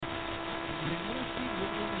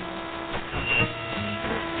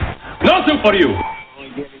I'll do for you.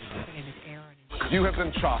 You have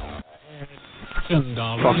been shot.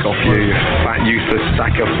 Fuck off you fat useless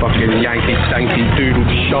sack of fucking Yankee stanky doodle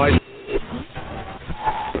shite.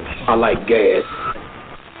 I like gas.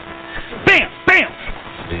 Bam! Bam!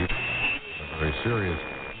 Very serious.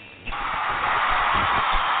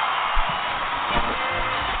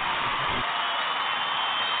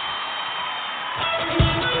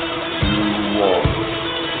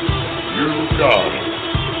 You got it.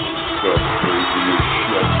 The craziest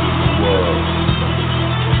chef in the world.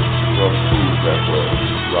 From Food Network,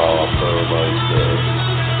 Rob Burmeister.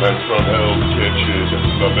 And from Hell's Kitchen,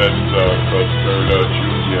 Lamenta Caserta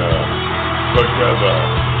Jr. Together,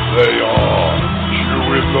 they are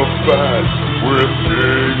chewing the fat with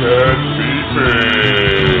Big and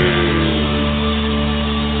Beefy.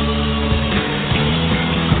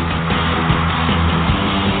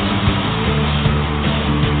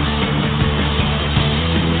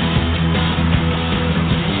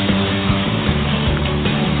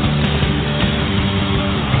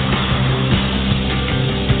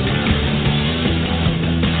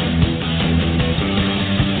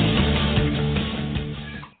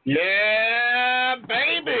 Yeah,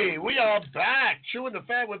 baby, we are back. Chewing the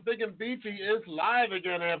Fat with Big and Beefy is live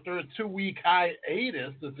again after a 2-week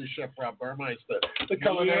hiatus. This is Chef Rob Burmeister, the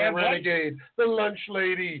culinary renegade, the lunch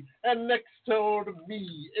lady, and next door to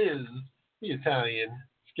me is the Italian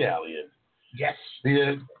scallion. Yes.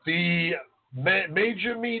 The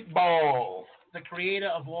major meatball. The creator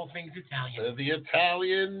of all things Italian. The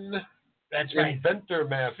Italian That's right. inventor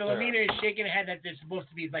master. Philomena is shaking her head that there's supposed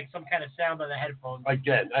to be like some kind of sound on the headphones.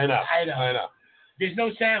 Again, I know. There's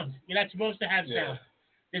no sound. You're not supposed to have sound.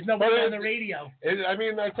 There's no one on the radio.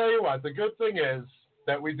 I tell you what, the good thing is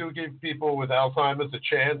that we do give people with Alzheimer's a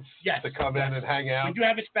chance to come in and hang out. We do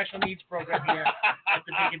have a special needs program here at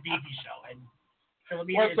the Big and Beefy Show. And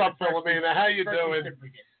Philomena, what's up, Philomena? How you doing?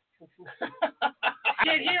 I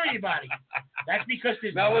can't hear anybody. That's because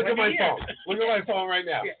there's now look at my here. phone. Look at my phone right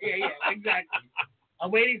now. Yeah, exactly. I'm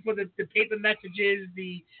waiting for the paper messages,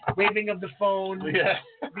 the waving of the phone,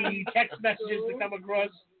 the text messages to come across.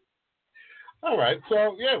 All right,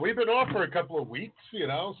 so we've been off for a couple of weeks.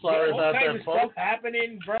 Sorry about that, folks. Stuff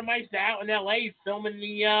happening. Burmeister out in L.A. filming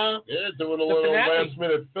the doing a little last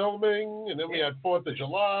minute filming, and then we had 4th of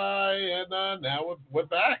July, and now we're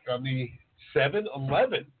back on the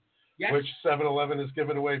 7-Eleven. Yes. Which 7-Eleven is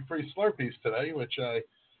giving away free Slurpees today, which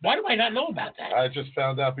Why do I not know about that? I just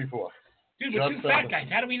found out before. Dude, we're two fat guys.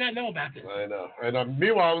 How do we not know about this? I know. And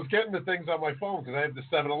meanwhile, I was getting the things on my phone because I have the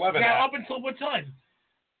 7-Eleven Now, app. up until what time?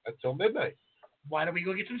 Until midnight. Why don't we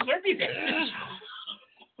go get some Slurpees then?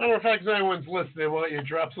 Matter of fact, if anyone's listening, why don't you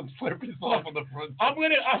drop some Slurpees off on the front? I'm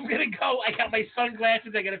gonna go. I got my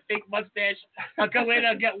sunglasses. I got a fake mustache. I'll go in.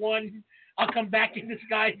 I'll get one. I'll come back in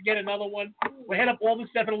disguise and get another one. We'll head up all the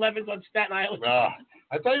 7-Elevens on Staten Island.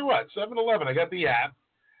 I tell you what, 7-Eleven, I got the app,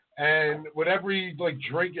 and with every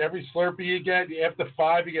drink, every Slurpee you get, after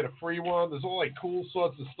 5 you get a free one. There's all cool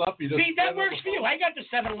sorts of stuff. You just see, that works for you. I got the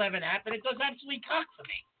 7-Eleven app, and it does absolutely cock for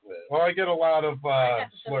me. Well, I get a lot of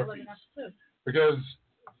Slurpees because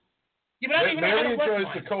Mary enjoys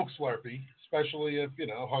the Coke Slurpee, especially if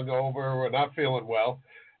hungover or not feeling well.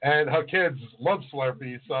 And her kids love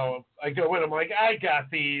Slurpees, so I go in, I'm like, I got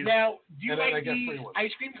these. Now, do you like the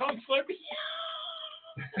ice cream cone Slurpee?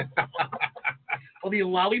 Or the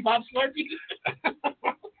lollipop Slurpee?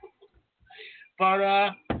 But,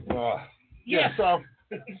 so,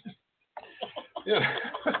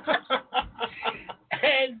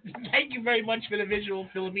 And thank you very much for the visual,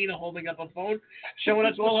 Philomena holding up a phone, showing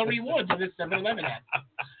us all her rewards on this 7-Eleven app.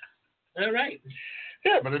 All right.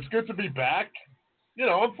 Yeah, but it's good to be back.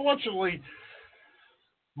 Unfortunately,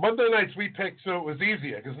 Monday nights we picked so it was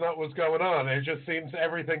easier because not what's going on. It just seems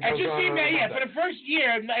everything goes on. It just seemed that, for the first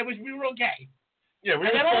year, we were okay. Yeah, we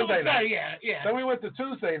were Sunday nights. Yeah. Then we went to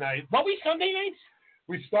Tuesday nights. Were we Sunday nights?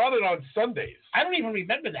 We started on Sundays. I don't even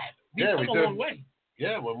remember that. We did. A long way.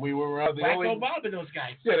 Yeah, when we were the Black only... Bob and those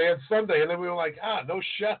guys. Yeah, they had Sunday, and then we were like, no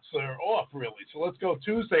chefs are off, really. So let's go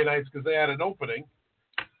Tuesday nights because they had an opening.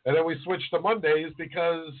 And then we switched to Mondays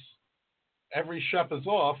because every chef is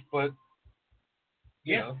off, but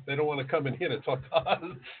they don't want to come in here to talk to us.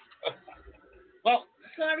 Well,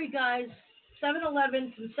 sorry, guys.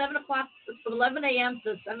 7-Eleven from 7 o'clock, from 11 a.m.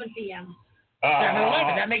 to 7 p.m.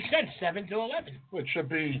 7-Eleven, that makes sense, 7 to 11. Which should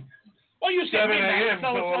be you 7 a.m. to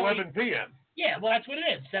 11 p.m. Yeah, well, that's what it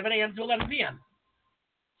is, 7 a.m. to 11 p.m.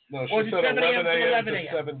 No, she said 11 a.m. to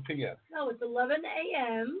 7 p.m. No, it's 11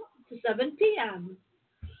 a.m. to 7 p.m.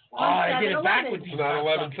 I did it backwards. It's not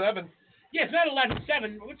 11-7. Yeah, it's not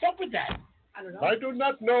 11-7. What's up with that? I don't know. I do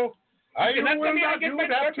not know. You Let me would get my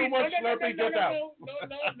have too Slurpee. much No, Slurpee. Get out.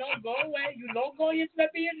 No, go away. You no go, you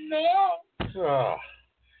Slurpee, no. Oh.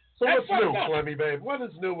 So That's what's new, fucked up. Clemmy, babe? What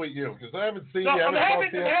is new with you? Because I haven't seen No, you. I'm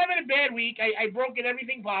Haven't talked to you. having a bad week. I broke in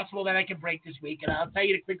everything possible that I can break this week, and I'll tell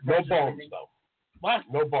you the quick No version of bones, everything. though. What?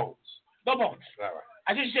 No bones. No bones. All right.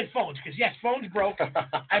 I just said phones, because, yes, phones broke.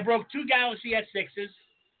 I broke 2 Galaxy S6s.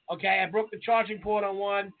 Okay, I broke the charging port on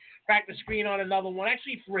one, cracked the screen on another one.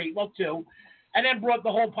 Actually 3, well 2. And then brought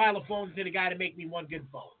the whole pile of phones to the guy to make me one good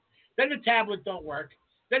phone. Then the tablet don't work.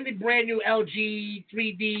 Then the brand new LG,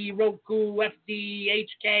 3D, Roku, FD,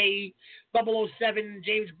 HK, 007,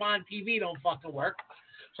 James Bond TV don't fucking work.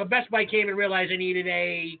 So Best Buy came and realized I needed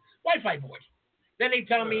a Wi-Fi board. Then they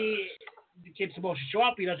tell me the kid's supposed to show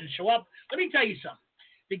up. He doesn't show up. Let me tell you something.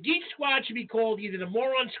 The Geek Squad should be called either the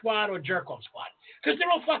Moron Squad or Jerk-Off Squad. Because they're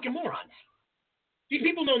all fucking morons. These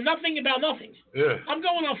people know nothing about nothing. Yeah. I'm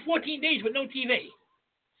going on 14 days with no TV.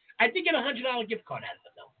 I did get a $100 gift card out of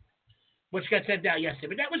it, though, which got sent out yesterday.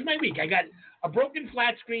 But that was my week. I got a broken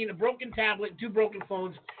flat screen, a broken tablet, 2 broken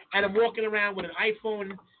phones, and I'm walking around with an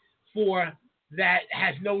iPhone 4 that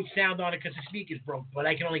has no sound on it because the speaker's broke, but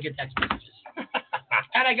I can only get text messages.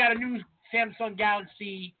 And I got a new Samsung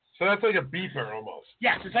Galaxy. So that's like a beeper almost.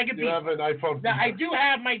 Yes, it's like a You beeper. have an iPhone Now, beeper. I do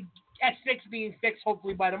have my S6 being fixed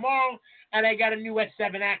hopefully by tomorrow, and I got a new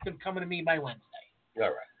S7 active coming to me by Wednesday. All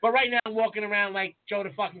right. But right now I'm walking around like Joe the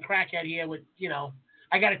fucking crackhead here with,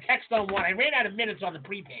 I got a text on one. I ran out of minutes on the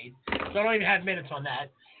prepaid, so I don't even have minutes on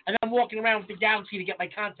that. And then I'm walking around with the Galaxy to get my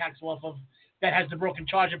contacts off of that has the broken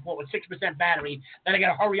charging port with 6% battery. Then I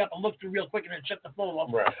got to hurry up and look through real quick and then shut the phone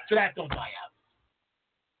off so that don't die out.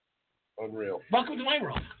 Unreal. Welcome to my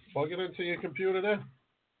room. Plug it into your computer then?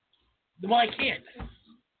 Well, I can't.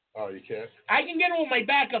 Oh, you can't? I can get all my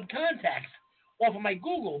backup contacts off of my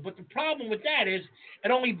Google, but the problem with that is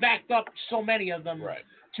it only backed up so many of them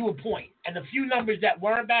to a point. And the few numbers that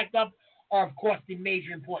weren't backed up are, of course, the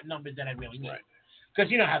major important numbers that I really need.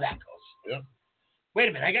 Because you know how that goes. Yep. Wait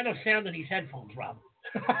a minute. I got no sound on these headphones, Rob.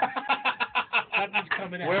 Nothing's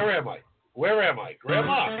coming out. Where am I?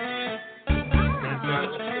 Grandma.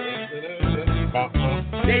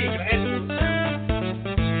 There you go.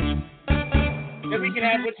 And then we can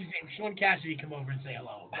have, what's his name, Sean Cassidy come over and say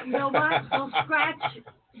hello. You know what? We'll scratch.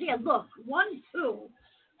 Here, look. 1, 2.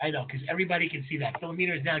 I know, because everybody can see that.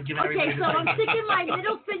 Philomena is now giving everybody Okay, so I'm sticking my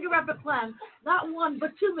middle finger up at Clem. Not 1,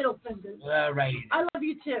 but 2 middle fingers. All right. I love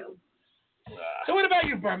you, too. So what about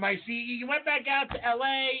you, Burm? I see you went back out to L.A.,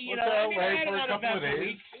 I had for a couple of days.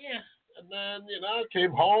 week. Yeah. And then,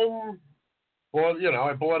 came home. Well,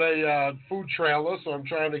 I bought a food trailer, so I'm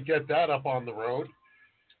trying to get that up on the road.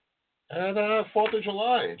 And 4th of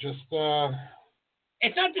July, just...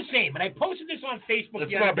 It's not the same, and I posted this on Facebook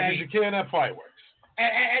It's the not other day. because you can't have fireworks.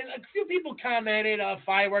 And a few people commented,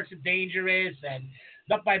 fireworks are dangerous, and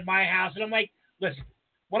up by my house. And I'm like, listen,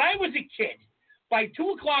 when I was a kid, by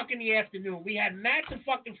 2 o'clock in the afternoon, we had mats of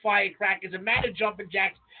fucking firecrackers, a mat of jumping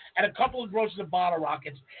jacks, and a couple of groceries of bottle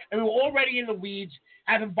rockets. And we were already in the weeds,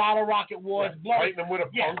 having bottle rocket wars. Lighting them with a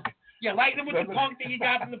punk. Yeah, lighting them with the punk that you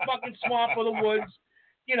got from the fucking swamp or the woods,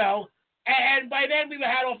 And by then we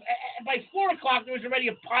had off. By 4 o'clock, there was already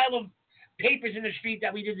a pile of papers in the street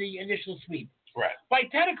that we did the initial sweep. Right. By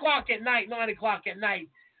 10 o'clock at night, 9 o'clock at night,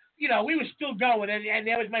 we were still going. And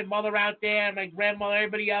there was my mother out there, my grandmother,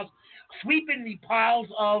 everybody else, sweeping the piles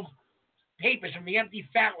of papers from the empty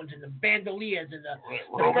fountains and the bandoliers and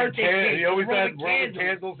the birthday cakes. He always had Roman Roman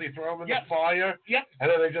candles. He throw them in the fire. Yep. And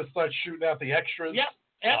then they just start shooting out the extras. Yep.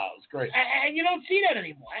 Oh, it was great. And you don't see that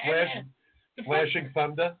anymore. Flashing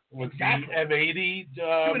Thunder with the M80.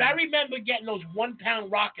 Dude, I remember getting those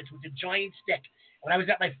 1-pound rockets with the giant stick. When I was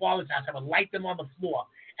at my father's house, I would light them on the floor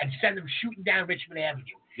and send them shooting down Richmond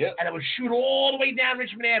Avenue. Yep. And I would shoot all the way down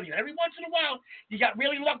Richmond Avenue. And every once in a while, you got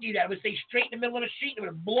really lucky that it would stay straight in the middle of the street and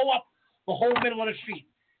it would blow up the whole middle of the street.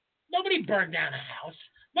 Nobody burned down a house.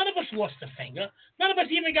 None of us lost a finger. None of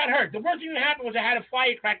us even got hurt. The worst thing that happened was I had a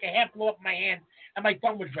firecracker half blow up in my hand and my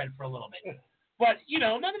thumb was red for a little bit. But,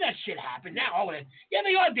 none of that shit happened. Now,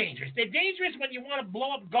 they are dangerous. They're dangerous when you want to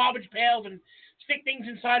blow up garbage pails and stick things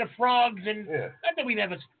inside of frogs. And not that we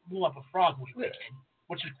never blew up a frog when we were a kid,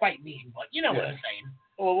 which is quite mean, but you know what I'm saying.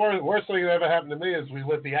 Well, the worst thing that ever happened to me is we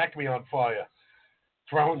lit the Acme on fire,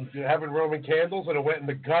 having Roman candles, and it went in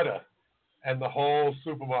the gutter, and the whole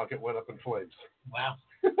supermarket went up in flames. Wow.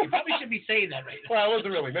 You probably should be saying that right now. Well, it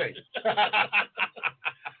wasn't really me.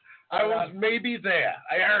 I was maybe there.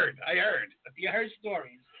 I heard. You heard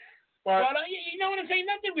stories. But you know what I'm saying?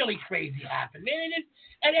 Nothing really crazy happened, man.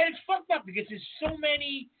 And it's fucked up because there's so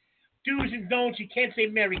many do's and don'ts. You can't say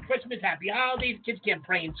Merry Christmas, Happy Holidays. Kids can't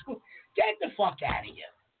pray in school. Get the fuck out of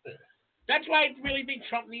here. That's why I really think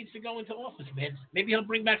Trump needs to go into office, man. Maybe he'll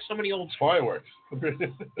bring back some of the old fireworks.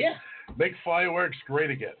 Yeah. Make fireworks great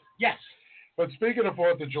again. Yes. But speaking of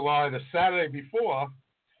 4th of July, the Saturday before,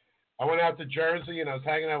 I went out to Jersey and I was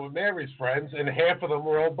hanging out with Mary's friends, and half of them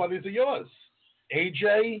were old buddies of yours.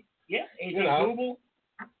 AJ. Yeah, AJ Google.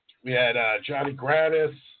 We had Johnny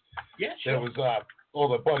Gratis. Yeah, sure. There was all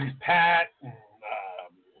the buddies, Pat. And,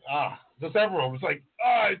 just everyone was like,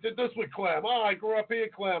 I did this with Clem. I grew up here,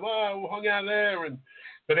 Clem. We hung out there.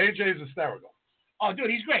 But AJ's hysterical. Oh,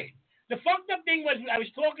 dude, he's great. The fucked up thing was, I was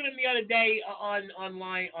talking to him the other day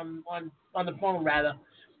online, on the phone, rather.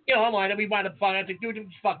 You know, online, and we wound up talking. I was like, dude, I'm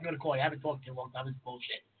just fucking going to call you. I haven't talked to you in a long time. This is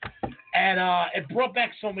bullshit. And it brought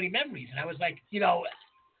back so many memories. And I was like, you know,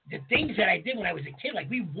 the things that I did when I was a kid, like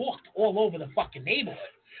we walked all over the fucking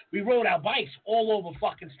neighborhood. We rode our bikes all over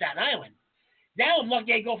fucking Staten Island. Now I'm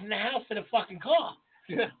lucky I go from the house to the fucking car.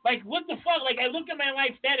 Yeah. Like, what the fuck? Like, I look at my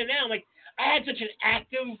life then and now, like, I had such an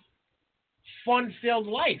active, fun-filled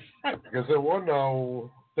life. Right, because there were no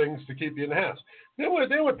things to keep you in the house. There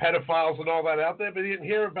were pedophiles and all that out there, but you didn't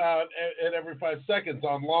hear about it every 5 seconds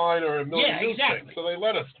online or a million news things. So they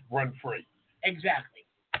let us run free. Exactly.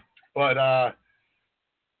 But,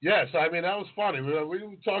 yes, I mean, that was funny. We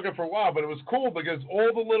were talking for a while, but it was cool because all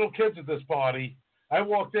the little kids at this party, I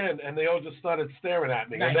walked in, and they all just started staring at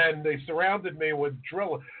me. Nice. And then they surrounded me with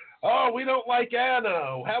drilling. Oh, we don't like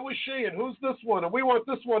Anna. How was she? And who's this one? And we want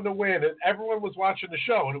this one to win. And everyone was watching the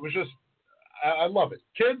show, and it was just, I love it.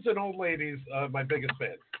 Kids and old ladies are my biggest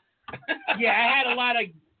fans. Yeah, I had a lot of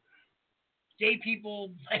gay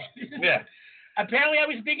people. Yeah. Apparently, I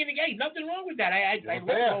was big into gay. Nothing wrong with that. I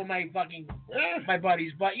love all my fucking my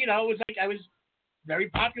buddies, but you know, it was like I was very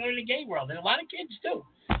popular in the gay world, and a lot of kids too.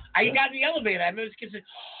 I got in the elevator. I remember this kid said,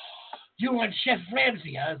 "You want Chef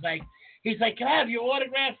Ramsay?" I was like, "He's like, can I have your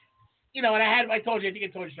autograph?" You know, and I told you,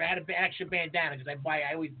 I had an extra bandana because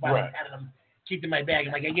I always buy one out of them, keep in my bag.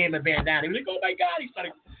 And like, I gave him a bandana. He was like, "Oh my God!" He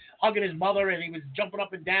started hugging his mother, and he was jumping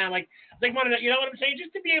up and down, like one of the, you know what I'm saying?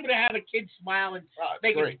 Just to be able to have a kid smile and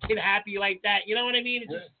make a kid happy like that, you know what I mean?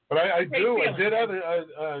 It's just but I did feeling. have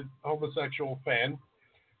a homosexual fan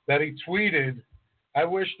that he tweeted, "I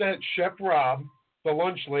wish that Chef Rob, the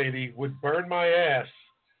lunch lady, would burn my ass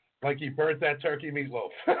like he burnt that turkey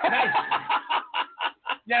meatloaf." Nice.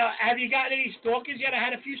 Now, have you gotten any stalkers yet? I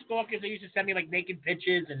had a few stalkers. They used to send me like naked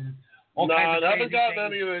pictures and all kinds of I crazy haven't gotten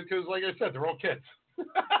things. any of it because, like I said, they're all kids.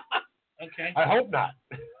 Okay. I hope not.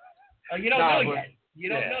 Oh, you don't know yet. You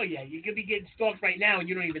don't know yet. You could be getting stalked right now and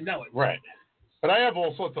you don't even know it. Right. But I have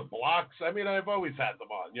all sorts of blocks. I mean, I've always had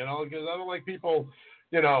them on, you know, because I don't like people,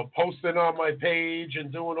 you know, posting on my page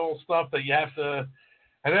and doing all stuff that you have to.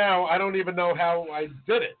 And now I don't even know how I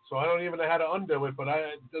did it, so I don't even know how to undo it. But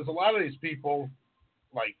there's a lot of these people,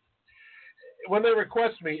 like, when they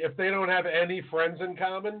request me, if they don't have any friends in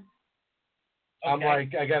common, I'm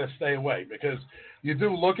like, I got to stay away, because you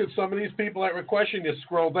do look at some of these people that request you, and you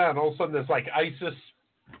scroll down, all of a sudden there's like ISIS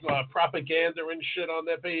propaganda and shit on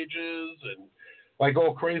their pages, and like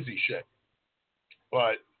all crazy shit.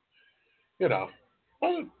 But, you know,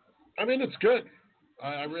 well, I mean, it's good.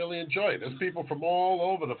 I really enjoy it. There's people from all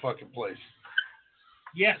over the fucking place.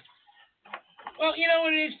 Yeah. Well, you know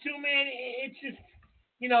what it is too, man? It's just,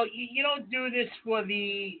 you know, you don't do this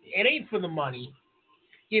it ain't for the money.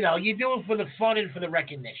 You know, you do it for the fun and for the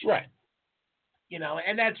recognition. Right. You know,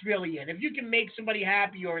 and that's really it. If you can make somebody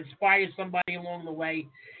happy or inspire somebody along the way,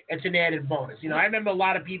 it's an added bonus. You know, I remember a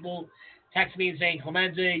lot of people text me and saying,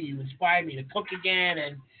 "Clemenza, you inspired me to cook again."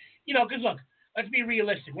 And, you know, because look, let's be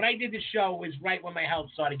realistic. When I did the show, it was right when my health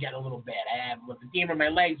started getting a little bad. I had lymphedema in my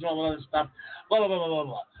legs and all that other stuff, blah, blah, blah, blah,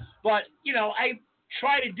 blah. But, you know, I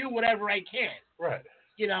try to do whatever I can. Right.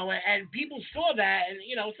 You know, and people saw that, and,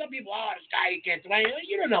 you know, some people, oh, this guy, you can't do anything.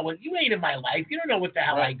 You don't know you ain't in my life. You don't know what the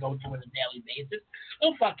hell I go through on a daily basis.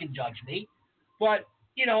 Don't fucking judge me. But,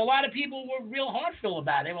 you know, a lot of people were real heartfelt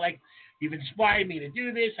about it. They were like, "You've inspired me to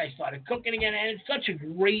do this." I started cooking again, and it's such a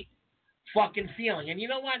great fucking feeling. And you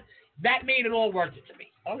know what? That made it all worth it to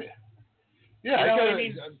me. Oh, yeah. Yeah,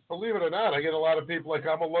 believe it or not, I get a lot of people like,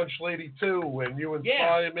 "I'm a lunch lady too, and you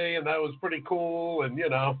inspire me, and that was pretty cool." And, you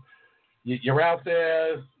know, you're out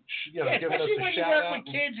there, you know, giving us a shout out. Especially when you work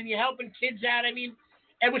with kids and you're helping kids out. I mean,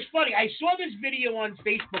 it was funny. I saw this video on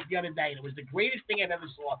Facebook the other day, and it was the greatest thing I've ever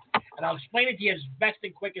saw. And I'll explain it to you as best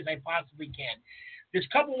and quick as I possibly can. This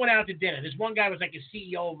couple went out to dinner. This one guy was like a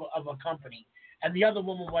CEO of a company, and the other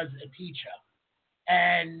woman was a teacher.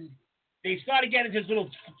 And they started getting this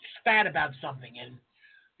little spat about something, and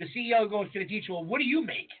the CEO goes to the teacher, well, what do you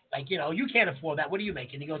make? Like, you can't afford that. What do you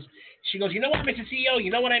make? And she goes, you know what, Mr. CEO? You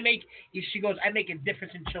know what I make? She goes, I make a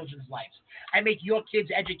difference in children's lives. I make your kids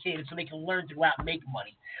educated so they can learn to go out and make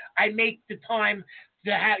money. I make the time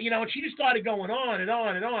to have, and she just started going on and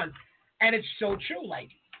on and on. And it's so true. Like,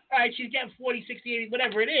 all right, she's getting 40, 60, 80,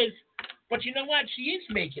 whatever it is. But you know what? She is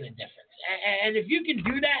making a difference. And if you can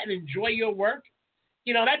do that and enjoy your work,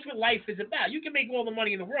 that's what life is about. You can make all the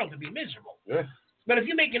money in the world and be miserable. Yeah. But if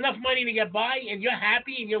you make enough money to get by and you're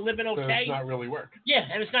happy and you're living okay. Then it's not really work. Yeah,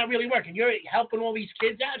 and it's not really working. You're helping all these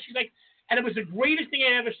kids out. She's like, and it was the greatest thing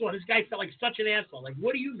I ever saw. This guy felt like such an asshole. Like,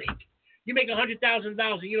 what do you make? You make $100,000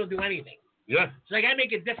 and you don't do anything. Yeah. It's like, I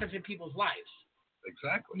make a difference in people's lives.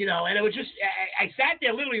 Exactly. And it was just, I sat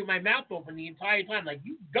there literally with my mouth open the entire time. Like,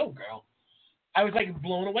 you go, girl. I was like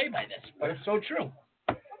blown away by this. But it's so true.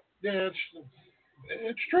 Yeah,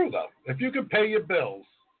 it's true, though. If you can pay your bills,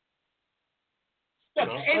 look,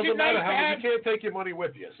 it doesn't matter how much, you can't take your money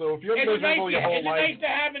with you. So if you're miserable your whole life. It's nice to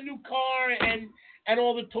have a new car and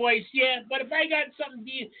all the toys, yeah. But if I got something,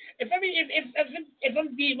 if I'm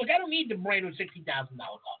look, I don't need the brand new $60,000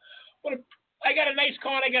 car. But if I got a nice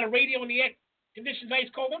car and I got a radio and the air condition's ice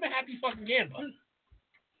cold, I'm a happy fucking camper.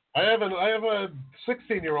 I have a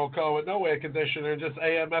 16-year-old car with no air conditioner and just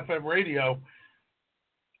AM FM radio.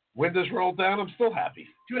 Windows rolled down, I'm still happy.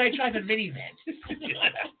 Dude, I tried the minivan.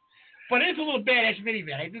 But it's a little badass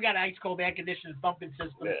minivan. I do got an ice cold air conditioning thumping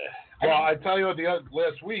system. Yeah. Well, I tell you what,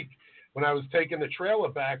 last week when I was taking the trailer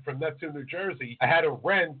back from Neptune, New Jersey, I had to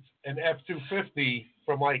rent an F-250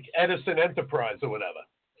 from like Edison Enterprise or whatever.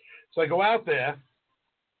 So I go out there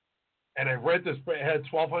and I rent this. It had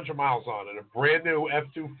 1,200 miles on it, a brand new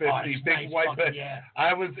F-250, big nice white bed. Yeah.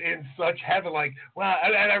 I was in such heaven, like, wow,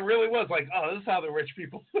 and I really was like, oh, this is how the rich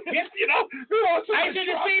people live. Yeah. I did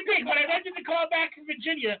the same thing. When I rented the car back from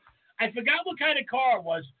Virginia, I forgot what kind of car it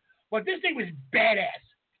was, but this thing was badass.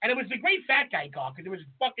 And it was a great fat guy car because it was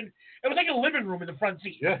like a living room in the front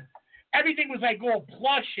seat. Yeah. Everything was like all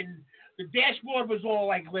plush and the dashboard was all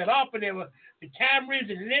like lit up and there were the cameras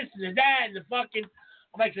and this and that and the fucking.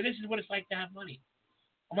 I'm like, so this is what it's like to have money.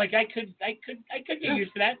 I'm like, I could get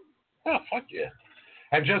used to that. Oh, fuck yeah.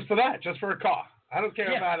 And just for that, just for a car. I don't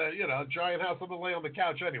care about a giant house. I'm going to lay on the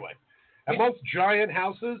couch anyway. And most giant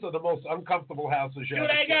houses are the most uncomfortable houses you Dude,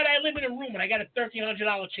 I live in a room and I got a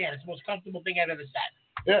 $1,300 chair. It's the most comfortable thing I've ever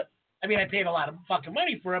sat. Yeah. I mean, I paid a lot of fucking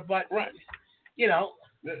money for it, but, right. Yeah.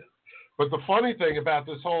 But the funny thing about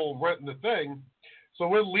this whole renting the thing, so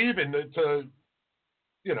we're leaving to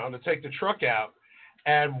take the truck out,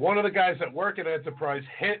 and one of the guys that work at Enterprise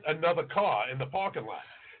hit another car in the parking lot.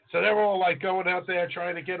 So they were all like going out there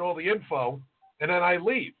trying to get all the info, and then I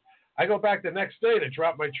leave. I go back the next day to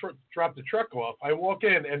drop the truck off. I walk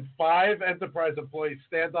in, and 5 Enterprise employees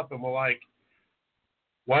stand up and were like,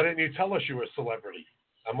 "Why didn't you tell us you were a celebrity?"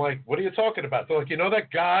 I'm like, "What are you talking about?" They're like, "You know that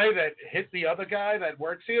guy that hit the other guy that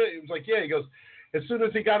works here?" He was like, "Yeah." He goes, as soon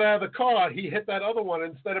as he got out of the car, he hit that other one.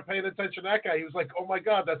 Instead of paying attention to that guy, he was like, "Oh my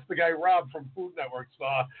God, that's the guy Rob from Food Network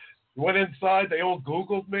saw." Went inside. They all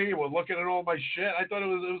Googled me. Were looking at all my shit. I thought it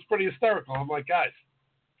was pretty hysterical. I'm like, guys,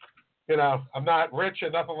 I'm not rich or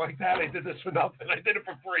nothing like that. I did this for nothing. I did it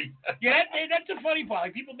for free. Yeah, that's the funny part.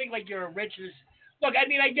 Like, people think like you're rich. Look, I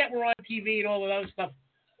mean, I get we're on TV and all of that other stuff,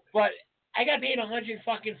 but I got paid $105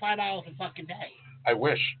 a fucking day. I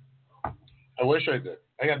wish I did.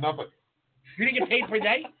 I got nothing. You didn't get paid per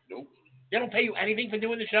day? Nope. They don't pay you anything for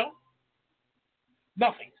doing the show?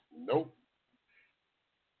 Nothing. Nope.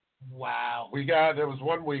 Wow. There was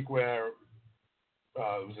one week where it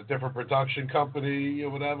was a different production company or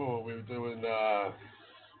whatever, when we were doing the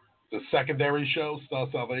secondary show, Star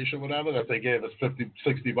Salvation, whatever, that they gave us $60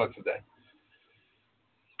 a day.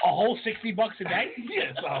 A whole $60 a day?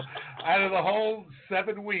 Yeah, so out of the whole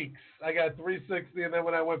 7 weeks, I got $360, and then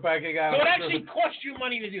when I went back, I got. So it actually cost you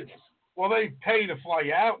money to do this? Well, they pay to fly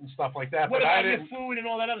you out and stuff like that. What but about your food and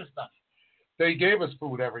all that other stuff? They gave us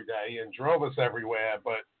food every day and drove us everywhere,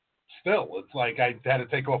 but still, it's like I had to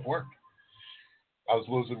take off work. I was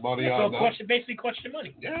losing money on that. So it basically cost you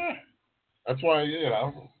money. Yeah. That's why,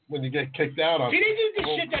 when you get kicked out on. See, they do this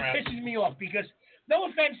shit that pisses me off because, no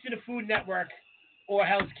offense to the Food Network or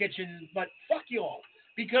Hell's Kitchen, but fuck you all.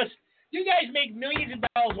 Because you guys make millions of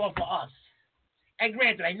dollars off of us. And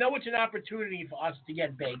granted, I know it's an opportunity for us to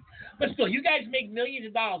get big, but still, you guys make millions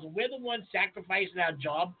of dollars, and we're the ones sacrificing our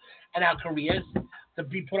job and our careers to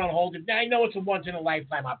be put on hold. Now, I know it's a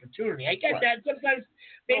once-in-a-lifetime opportunity. I get that. Sometimes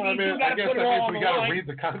maybe you got to put it all on the line. We got to read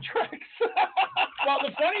the contracts. Well,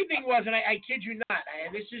 the funny thing was, and I kid you not,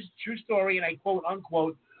 and this is true story, and I quote,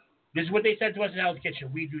 unquote, this is what they said to us in Hell's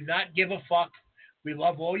Kitchen. We do not give a fuck We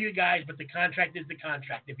love all you guys, but the contract is the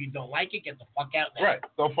contract. If you don't like it, get the fuck out now. Right.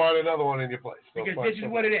 They'll find another one in your place. Because this is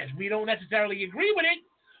what it is. We don't necessarily agree with it,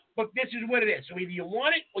 but this is what it is. So either you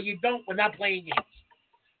want it or you don't. We're not playing games.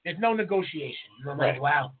 There's no negotiation. You're like,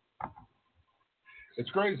 wow. It's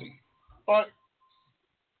crazy. But,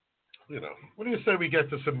 what do you say we get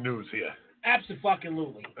to some news here?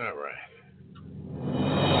 Absolutely. All right.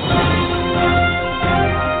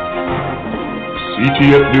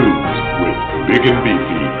 CTF News with Big and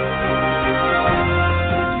Beefy.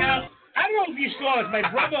 Now, I don't know if you saw this.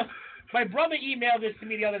 My brother emailed this to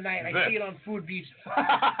me the other night. I see it on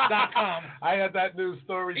foodbeefs.com. I had that news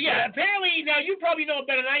story. Yeah, apparently, now you probably know it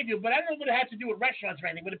better than I do, but I don't know what it has to do with restaurants or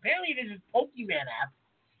anything, but apparently there's this Pokemon app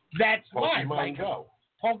that's live. Pokemon Go.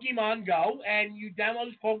 Pokemon Go, and you download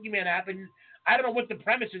this Pokemon app, and I don't know what the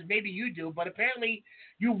premise is. Maybe you do, but apparently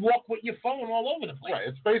you walk with your phone all over the place. Right.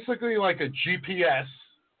 It's basically like a GPS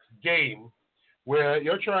game where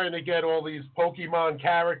you're trying to get all these Pokemon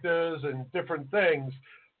characters and different things,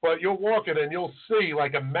 but you're walking and you'll see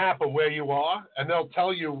like a map of where you are, and they'll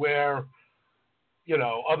tell you where,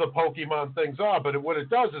 other Pokemon things are. But what it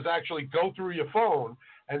does is actually go through your phone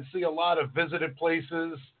and see a lot of visited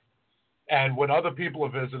places and what other people are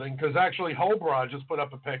visiting. Because actually, Hobron just put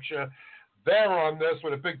up a picture. They're on this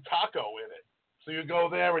with a big taco in it. So you go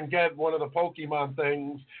there and get one of the Pokemon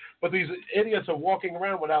things. But these idiots are walking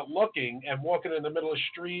around without looking and walking in the middle of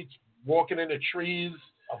streets, walking into trees.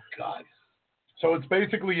 Oh, God. So it's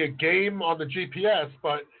basically a game on the GPS,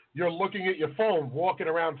 but you're looking at your phone, walking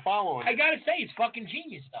around following. I got to say, it's fucking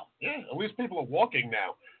genius, though. Yeah, at least people are walking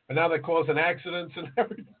now. And now they're causing accidents and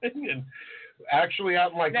everything. And actually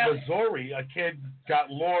out in Missouri, a kid got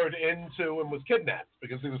lured into and was kidnapped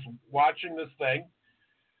because he was watching this thing,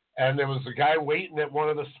 and there was a guy waiting at one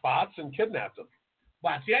of the spots and kidnapped him.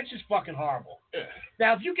 Wow, see, that's just fucking horrible. Yeah.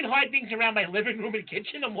 Now, if you can hide things around my living room and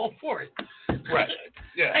kitchen, I'm all for it. Right.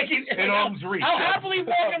 Yeah. In arm's reach. I'll happily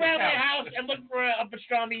walk around my house and look for a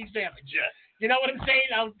pastrami sandwich. Yeah. You know what I'm saying?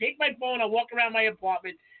 I'll take my phone, I'll walk around my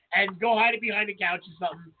apartment, and go hide it behind the couch or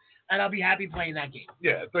something, and I'll be happy playing that game.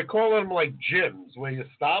 Yeah, they're calling them like gyms where you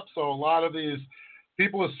stop. So a lot of these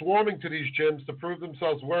people are swarming to these gyms to prove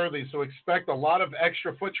themselves worthy. So expect a lot of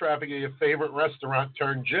extra foot traffic at your favorite restaurant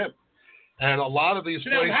turned gym. And a lot of these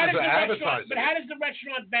places are advertising. But how does the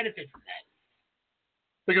restaurant benefit from that?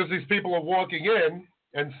 Because these people are walking in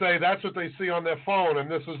and say that's what they see on their phone, and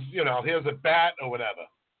this is, here's a bat or whatever.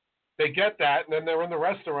 They get that, and then they're in the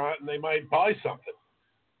restaurant, and they might buy something.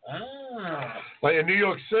 Ah. Like in New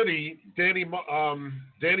York City, Danny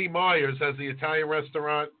Myers has the Italian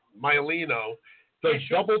restaurant Maialino, does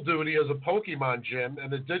double duty as a Pokemon gym,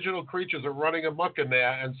 and the digital creatures are running amok in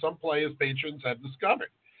there, and some players, patrons have discovered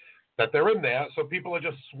that they're in there, so people are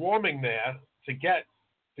just swarming there to get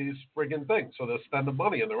these friggin' things. So they'll spend the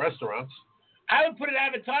money in the restaurants. I would put an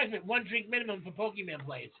advertisement, 1 drink minimum for Pokemon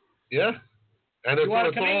players. Yeah. And it's all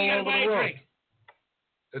over come in, you gotta buy a drink.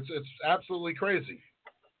 It's absolutely crazy.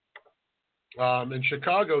 In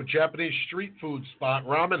Chicago, Japanese street food spot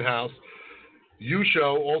Ramen House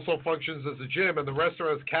Yusho also functions as a gym, and the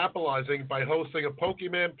restaurant is capitalizing by hosting a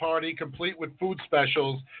Pokemon party complete with food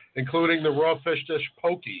specials, including the raw fish dish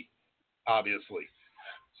Poke, obviously.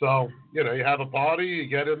 So, you have a party, you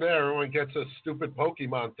get in there, everyone gets a stupid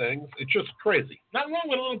Pokemon thing. It's just crazy. Nothing wrong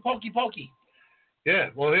with a little Poke. Yeah,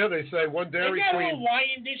 well, here they say one Dairy Isn't that Queen. a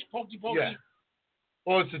Hawaiian dish, Poke? Yeah.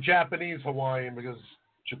 Well, it's a Japanese Hawaiian because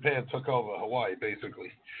Japan took over Hawaii,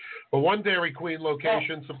 basically. But one Dairy Queen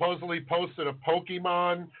location supposedly posted a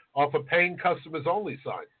Pokemon off a paying customers only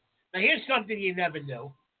sign. Now, here's something you never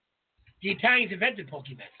knew. The Italians invented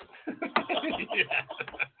Pokemon.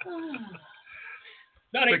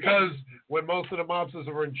 No, because when most of the mobsters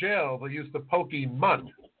were in jail, they used the Pokemon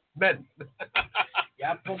men.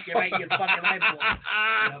 Yeah, poke you right in your fucking eyeball.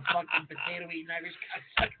 You fucking potato-eating Irish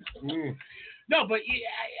cocksucker. No, but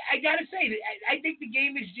I got to say, I think the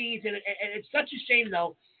game is genius, and it's such a shame,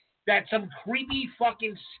 though, that some creepy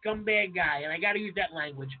fucking scumbag guy, and I got to use that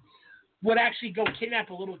language, would actually go kidnap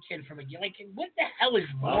a little kid from a game. Like, what the hell is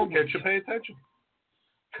wrong with you? Kids should pay attention.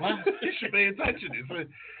 What? They should pay attention.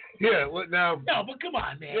 Yeah, now... No, but come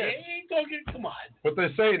on, man. Yeah. Come on. But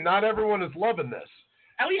they're saying not everyone is loving this.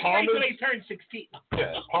 At least wait till they turn 16.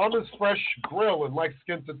 Yeah, Palmer's Fresh Grill in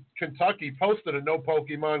Lexington, Kentucky posted a No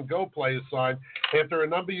Pokemon Go players sign after a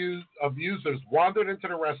number of users wandered into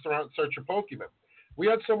the restaurant in search of Pokemon. We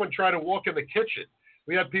had someone try to walk in the kitchen.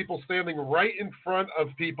 We had people standing right in front of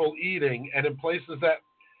people eating and in places that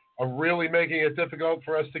are really making it difficult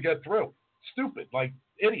for us to get through. Stupid, like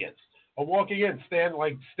idiots. Are walking in,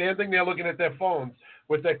 standing there looking at their phones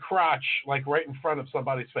with their crotch like right in front of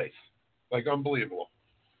somebody's face. Like, unbelievable.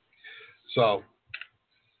 So,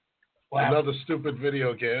 Wow. another stupid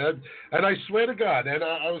video game. And I swear to God, and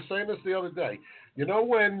I was saying this the other day, you know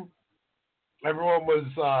when everyone was,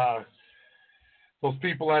 those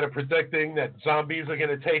people that are predicting that zombies are going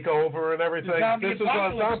to take over and everything? This is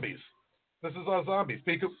our zombies. This is our zombies.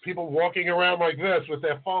 People walking around like this with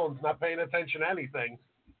their phones, not paying attention to anything.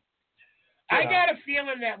 I got a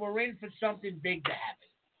feeling that we're in for something big to happen,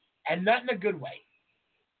 and not in a good way.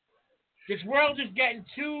 This world is getting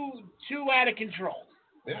too out of control.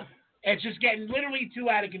 Yeah. It's just getting literally too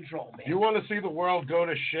out of control, man. You want to see the world go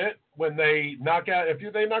to shit when they knock out,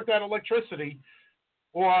 they knocked out electricity,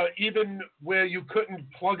 or even where you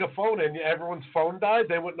couldn't plug a phone in, everyone's phone died,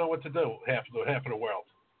 they wouldn't know what to do, half of the world.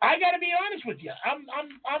 I got to be honest with you. I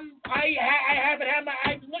haven't had my,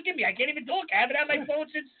 look at me, I can't even talk. I haven't had my phone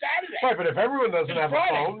since Saturday. Right, but if everyone doesn't have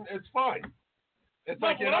Friday. a phone, it's fine. It's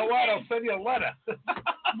like, you know what, I'll send you a letter.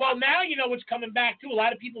 Well, now you know what's coming back, too. A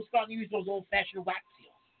lot of people are starting to use those old-fashioned wax seals.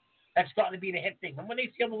 That's starting to be the hip thing. And when they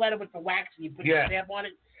seal the letter with the wax and you put your stamp on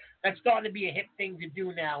it, that's starting to be a hip thing to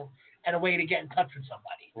do now and a way to get in touch with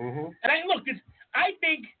somebody. Mm-hmm. And I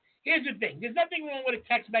think, here's the thing. There's nothing wrong with a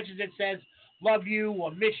text message that says, love you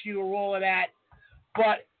or miss you or all of that.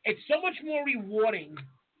 But it's so much more rewarding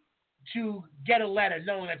to get a letter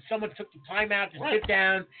knowing that someone took the time out to sit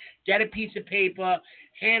down, get a piece of paper,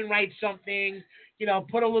 handwrite something,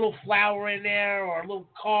 put a little flower in there or a little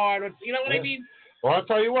card. Or, you know what I mean? Well, I'll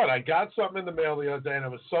tell you what. I got something in the mail the other day, and I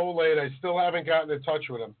was so late I still haven't gotten in touch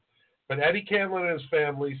with him. But Eddie Canlin and his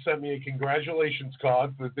family sent me a congratulations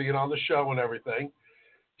card for being on the show and everything.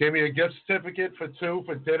 Gave me a gift certificate for 2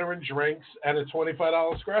 for dinner and drinks and a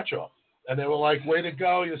 $25 scratch-off. And they were like, way to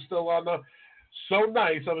go, you're still on the... So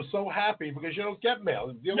nice. I was so happy because you don't get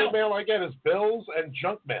mail. The only mail I get is bills and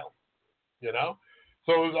junk mail,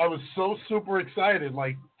 So I was so super excited,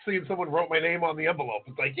 like seeing someone wrote my name on the envelope.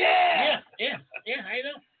 It's like, yeah, I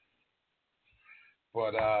know.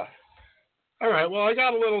 But, all right, well, I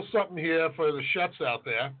got a little something here for the chefs out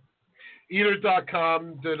there.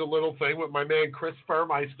 Eater.com did a little thing with my man Chris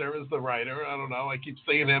Burmeister is the writer. I don't know. I keep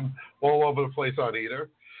seeing him all over the place on Eater.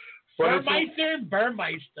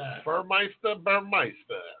 Burmeister.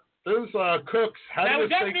 There's cooks. Now, is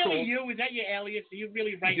that really you? Is that your alias? Are you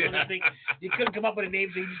really writing on anything? You couldn't come up with a name,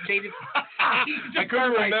 so you just changed it. I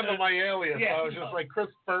couldn't remember my alias. So I was just like Chris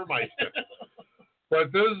Burmeister.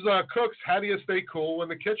 But there's cooks. How do you stay cool when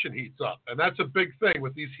the kitchen heats up? And that's a big thing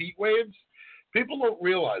with these heat waves. People don't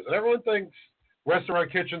realize it. Everyone thinks restaurant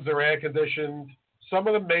kitchens are air conditioned. Some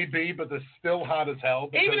of them may be, but they're still hot as hell.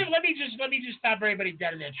 Even if, let me just stop everybody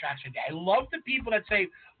dead in their tracks again. I love the people that say,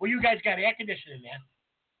 well, you guys got air conditioning in there.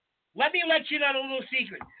 Let me let you know a little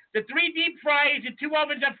secret. The 3 deep fryers, the 2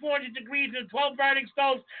 ovens at 400 degrees, and 12 burning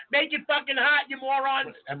stoves make it fucking hot, you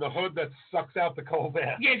morons. And the hood that sucks out the cold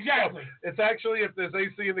air. Yeah, exactly. So it's actually, if there's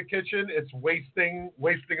AC in the kitchen, it's wasting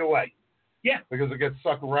away. Yeah. Because it gets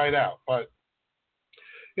sucked right out. But,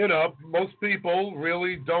 most people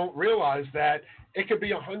really don't realize that it could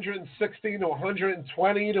be 160 to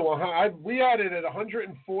 120 to 100. We had it at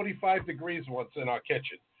 145 degrees once in our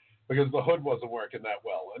kitchen because the hood wasn't working that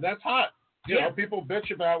well. And that's hot. You know, people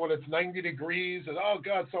bitch about when it's 90 degrees and, oh,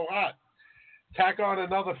 God, so hot. Tack on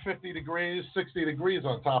another 50 degrees, 60 degrees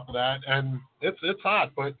on top of that, and it's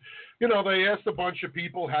hot. But, they asked a bunch of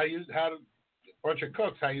people a bunch of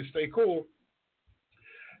cooks how you stay cool.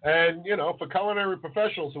 And, for culinary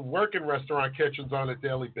professionals who work in restaurant kitchens on a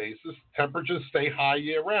daily basis, temperatures stay high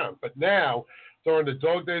year-round. But now, during the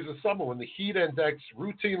dog days of summer, when the heat index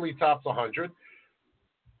routinely tops 100,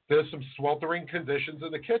 there's some sweltering conditions in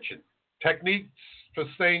the kitchen. Techniques for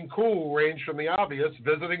staying cool range from the obvious,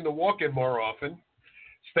 visiting the walk-in more often,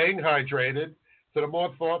 staying hydrated, to the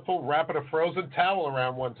more thoughtful, wrapping a frozen towel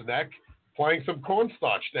around one's neck, applying some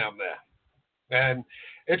cornstarch down there. And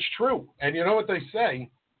it's true. And you know what they say?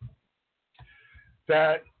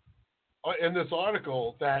 That in this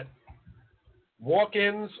article that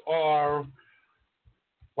walk-ins are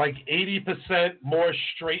like 80% more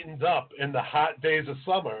straightened up in the hot days of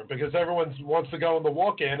summer because everyone wants to go in the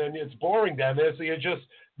walk-in and it's boring down there, so you just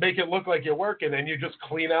make it look like you're working and you just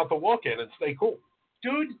clean out the walk-in and stay cool.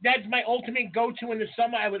 Dude, that's my ultimate go-to in the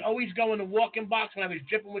summer. I would always go in the walk-in box when I was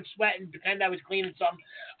dripping with sweat and pretend I was cleaning something.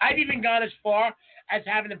 I've even gone as far as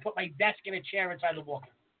having to put my desk in a chair inside the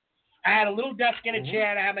walk-in. I had a little desk in a chair,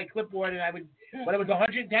 and I had my clipboard, and when it was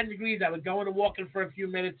 110 degrees, I would go in the walk-in for a few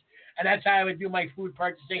minutes, and that's how I would do my food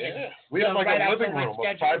purchasing. Yeah. We had like a living room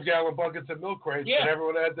with 5-gallon buckets of milk crates, and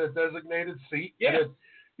everyone had their designated seat. Yeah. And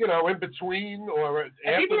in between or And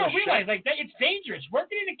after people the don't realize, chef. like, that it's dangerous.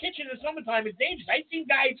 Working in the kitchen in the summertime is dangerous. I've seen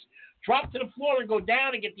guys drop to the floor and go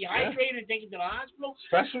down and get dehydrated and take it to the hospital.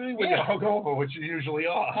 Especially when you're hungover, which you usually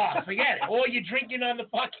are. Oh, forget it. Or you're drinking on the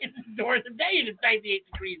fucking during the day and it's 98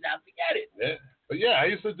 degrees out. Forget it. Yeah. But yeah, I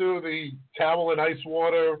used to do the towel and ice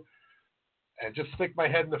water and just stick my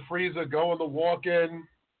head in the freezer, go in the walk-in.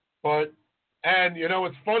 And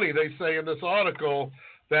it's funny, they say in this article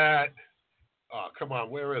that, oh, come on,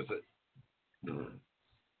 where is it?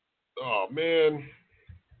 Oh, man.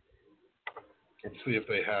 Let's see if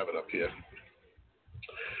they have it up here.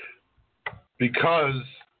 Because,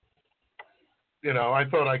 I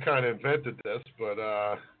thought I kind of invented this, but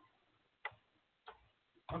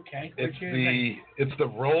Okay. it's the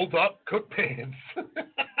rolled up cook pans.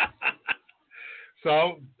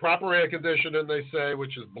 So proper air conditioning, they say,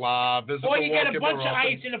 which is blah. Visible or you get a walk-in bunch of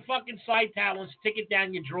office. ice in a fucking side towel and stick it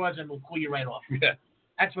down your drawers and it'll cool you right off. Yeah.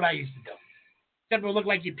 That's what I used to do. Except it would look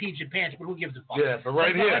like you peed your pants, but who gives a fuck? Yeah, but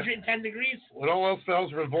right Like here. 110 degrees? When all else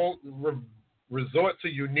fails, resort to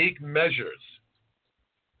unique measures.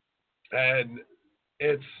 And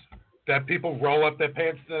it's that people roll up their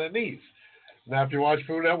pants to their knees. Now, if you watch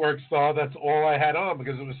Food Network Star, that's all I had on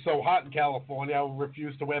because it was so hot in California, I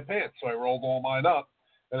refused to wear pants. So I rolled all mine up.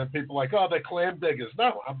 And then people are like, oh, they're clam diggers.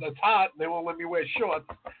 No, it's hot. And they won't let me wear shorts,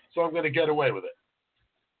 so I'm going to get away with it.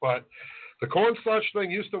 But the cornstarch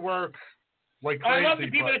thing used to work like crazy. I love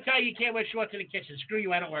the people that tell you can't wear shorts in the kitchen. Screw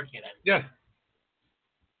you, I don't work here then. Yeah.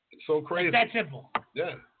 It's so crazy. It's that simple.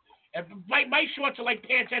 Yeah. And my shorts are like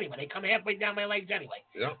pants anyway. They come halfway down my legs anyway.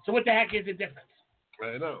 Yeah. So what the heck is the difference?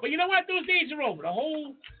 I know. But you know what? Those days are over. The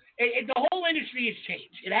whole industry has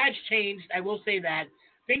changed. It has changed. I will say that.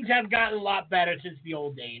 Things have gotten a lot better since the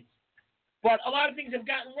old days. But a lot of things have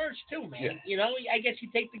gotten worse too, man. Yeah. I guess you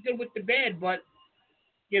take the good with the bad, but,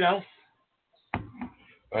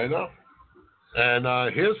 I know.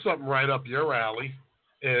 And here's something right up your alley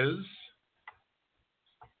is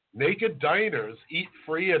naked diners eat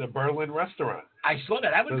free at a Berlin restaurant. I saw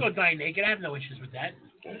that. I would go dine naked. I have no issues with that.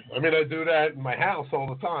 I mean, I do that in my house all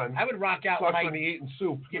the time. I would rock out Sucks like, when you're eating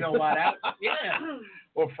soup. You know what? Yeah.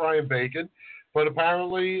 Or frying bacon. But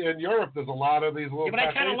apparently in Europe, there's a lot of these little Yeah, but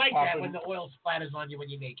I kind of like that popping. when the oil splatters on you when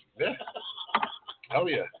you're naked. Yeah. Oh,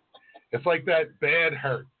 yeah. It's like that bad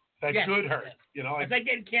hurt. That good hurt. Yes. Like, it's like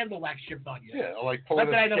getting candle wax shipped on you. Yeah, like pulling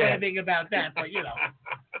Not that I know scab. anything about that, but,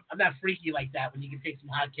 I'm not freaky like that when you can take some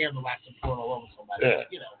hot candle wax and pour it all over somebody.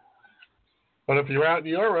 Yeah. But, But if you're out in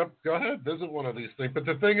Europe, go ahead, visit one of these things. But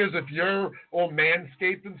the thing is, if you're all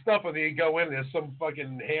manscaped and stuff, and then you go in, there's some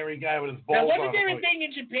fucking hairy guy with his balls now, on. wasn't there a thing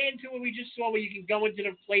in Japan, too, where we just saw where you can go into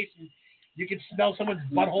the place and you can smell someone's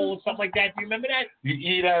butthole or something like that? Do you remember that? You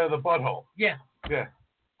eat out of the butthole. Yeah. Yeah.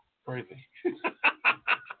 Crazy.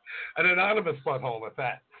 An anonymous butthole at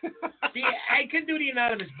that. See, I could do the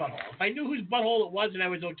anonymous butthole. If I knew whose butthole it was and I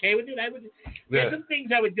was okay with it, I would. There's some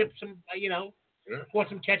things I would dip some, pour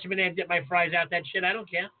some ketchup in there and dip my fries out that shit. I don't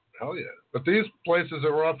care. Hell yeah. But these places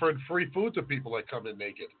are offering free food to people that come in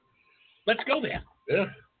naked. Let's go there. Yeah.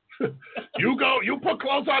 You go. You put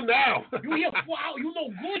clothes on now. Wow, you know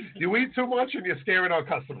good. You eat too much and you're scaring our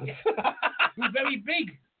customers. You're very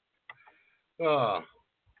big.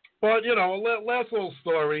 But, last little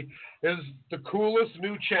story is the coolest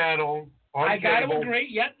new channel on I got to cable agree,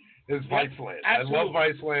 yep. is Viceland. Absolutely. I love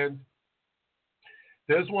Viceland.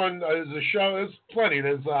 There's a show, there's plenty.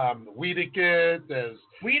 There's Weedekit, there's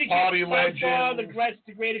Party Legends.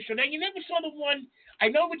 The greatest show. Now, you never saw the one, I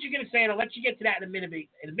know what you're going to say, and I'll let you get to that in a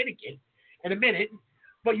minute,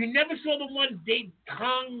 but you never saw the one Benny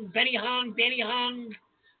Hong,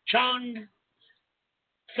 Chung,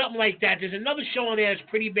 something like that. There's another show on there that's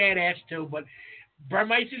pretty badass too, but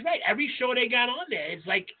Burmeister is right. Every show they got on there, it's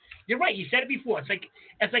like, you're right, you said it before, it's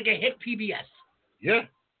like a hip PBS. Yeah,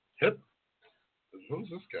 hip. Who's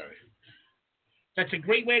this guy? That's a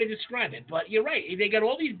great way to describe it, but you're right. They got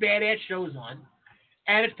all these badass shows on,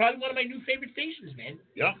 and it's probably one of my new favorite stations, man.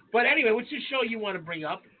 Yeah. But anyway, what's the show you want to bring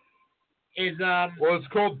up? Well, it's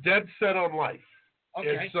called Dead Set on Life.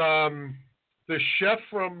 Okay. It's the chef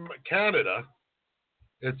from Canada.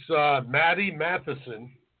 It's Matty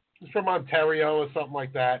Matheson. He's from Ontario or something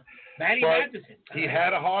like that. Matty Matheson. He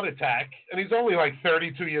had a heart attack, and he's only like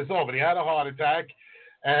 32 years old, but he had a heart attack,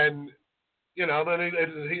 and then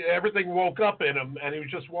everything woke up in him, and he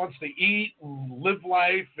just wants to eat and live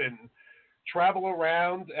life and travel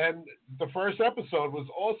around. And the first episode was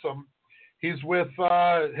awesome. He's with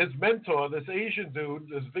his mentor, this Asian dude,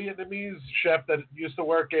 this Vietnamese chef that used to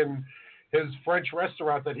work in his French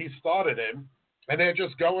restaurant that he started in. And they're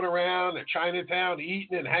just going around at Chinatown,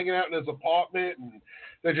 eating and hanging out in his apartment and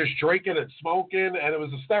they're just drinking and smoking, and it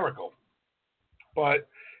was hysterical. But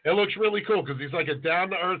it looks really cool because he's like a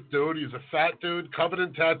down-to-earth dude. He's a fat dude covered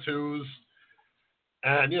in tattoos.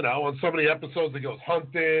 And, you know, on some of the episodes, he goes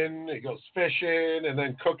hunting, he goes fishing, and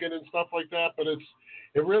then cooking and stuff like that. But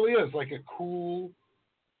it really is like a cool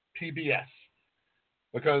PBS.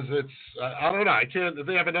 Because it's, I don't know,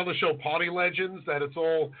 they have another show, Party Legends, that it's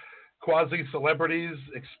all quasi-celebrities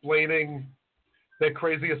explaining their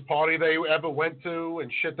craziest party they ever went to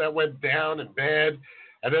and shit that went down and bad.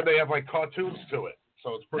 And then they have, like, cartoons to it.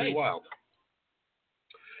 So it's pretty wild.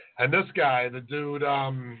 And this guy, the dude,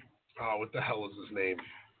 what the hell is his name?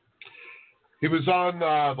 He was on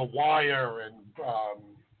The Wire and,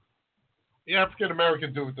 the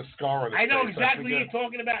African-American dude with the scar on his face. I know exactly what you're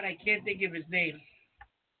talking about, and I can't think of his name.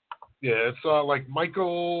 Yeah, it's like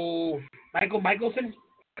Michael Michelson?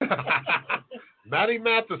 Matty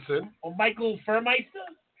Matheson. Or Michael Furmeister?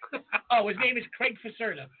 Oh, his name is Craig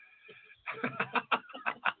Facerda.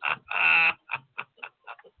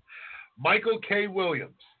 Michael K.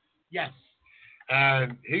 Williams. Yes.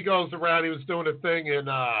 And he goes around, he was doing a thing in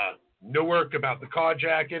Newark about the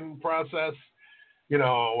carjacking process. You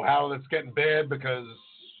know, how it's getting bad because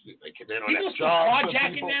they don't People have still jobs.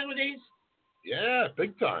 carjacking nowadays? Yeah,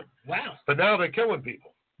 big time. Wow. But now they're killing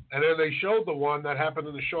people. And then they showed the one that happened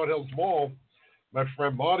in the Short Hills Mall. My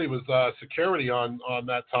friend Marty was security on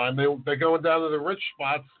that time. They're going down to the rich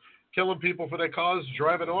spots, killing people for their cars,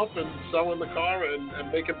 driving off and selling the car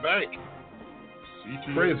and making bank.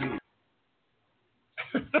 Crazy.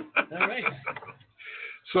 All right.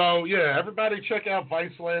 So, yeah, everybody check out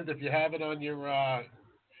Viceland if you have it on your I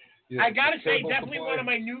got to say, definitely supply. one of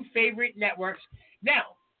my new favorite networks. Now,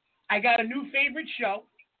 I got a new favorite show,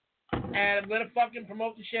 and I'm going to fucking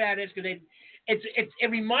promote the shit out of this because it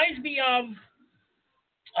reminds me of,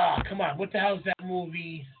 come on, what the hell is that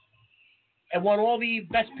movie? It won all the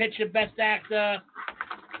Best Picture, Best Actor,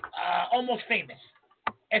 Almost Famous.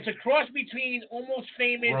 It's a cross between Almost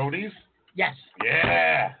Famous. Roadies? Yes.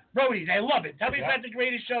 Yeah. Roadies, I love it. Tell me if that's the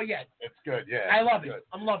greatest show yet. It's good, yeah. I love it. Good.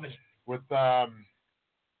 I'm loving it. With the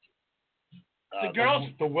girls,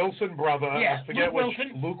 the Wilson brother. Yeah, I forget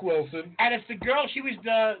Luke Wilson. And it's the girl, she was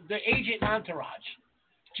the agent in Entourage.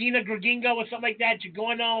 Gina Gragingo or something like that,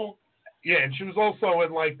 Jigorno. Yeah, and she was also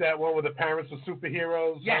in like that one with the parents of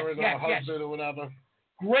superheroes. Yes, her and her husband or whatever.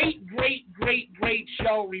 Great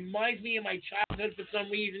show. Reminds me of my childhood for some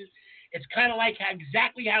reason. It's kind of like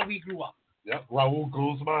exactly how we grew up. Yep, Raul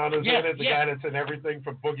Guzman is in it, the guy that's in everything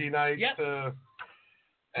from Boogie Nights to...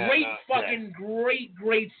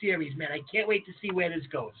 Great series, man. I can't wait to see where this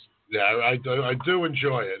goes. Yeah, I do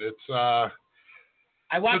enjoy it. It's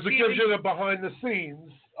because it gives you the behind the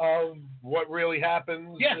scenes of what really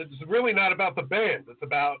happens. Yeah. It's really not about the band. It's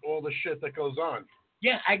about all the shit that goes on.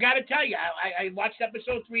 Yeah, I got to tell you, I watched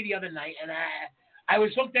episode 3 the other night, and I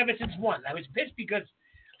was hooked ever since 1. I was pissed because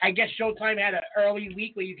I guess Showtime had an early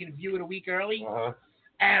week where you can view it a week early. Uh-huh.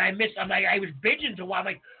 And I was binging to I'm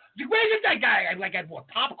like, where's that guy? I bought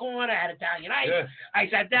popcorn, I had Italian ice. Yeah. I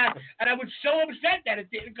sat down, and I was so upset that it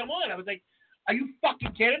didn't come on. I was like, are you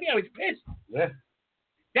fucking kidding me? I was pissed. Yeah.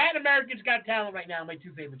 That and American's Got Talent right now are my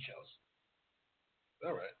 2 favorite shows.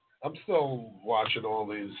 All right. I'm still watching all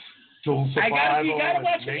these dual survival. You gotta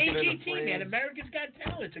watch Naked and AGT, Afraid. man. American's Got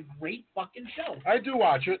Talent. It's a great fucking show. I do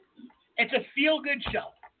watch it. It's a feel-good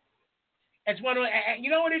show. It's one of, you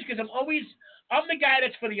know what it is? Because I'm the guy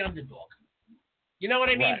that's for the underdog. You know what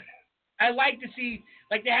I mean? Right. I like to see,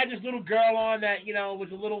 like they had this little girl on that, was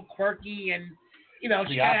a little quirky and, she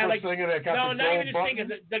kind of like, singer that got no, the not even gold a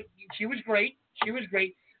singer. She was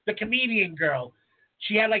great. The comedian girl.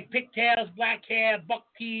 She had like pigtails, black hair, buck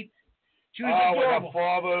teeth. She was adorable. Like her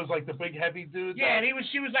father was like the big heavy dude. Yeah, and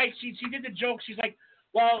she was like, she did the joke. She's like,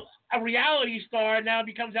 well, a reality star now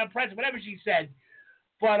becomes our president, whatever she said.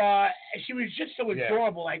 But she was just so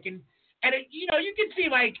adorable, like, and it, you can see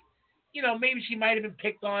like, maybe she might have been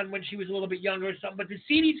picked on when she was a little bit younger or something. But to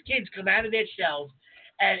see these kids come out of their shells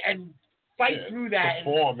and fight through that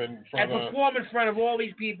perform in front of all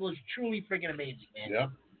these people is truly freaking amazing, man. Yeah,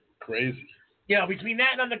 crazy. Between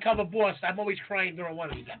that and Undercover Boss, I'm always crying during one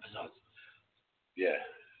of these episodes. Yeah.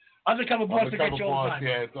 Undercover Boss will get you all the time.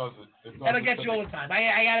 Yeah, it does. It'll get you all the time.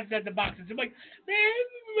 I had it at the boxes. I'm like,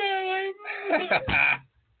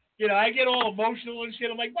 I get all emotional and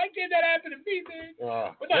shit. I'm like, why can't that happen to me,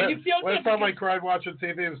 man? But no, you feel last good. time I cried watching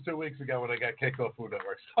TV was 2 weeks ago when I got kicked off Food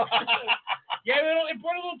Network. Yeah, it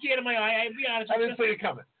brought a little tear to my eye. I'll be honest. I didn't see it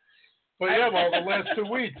coming. But the last 2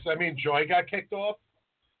 weeks, Joy got kicked off.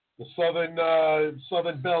 The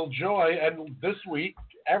Southern Belle Joy, and this week,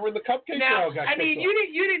 Aaron the Cupcake Girl got kicked off.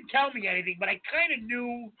 You didn't tell me anything, but I kind of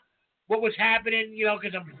knew what was happening, you know,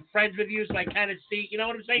 because I'm friends with you, so I kind of see, you know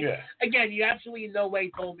what I'm saying? Yeah. Again, you absolutely in no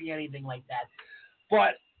way told me anything like that.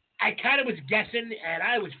 But I kind of was guessing, and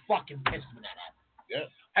I was fucking pissed when that happened. Yeah.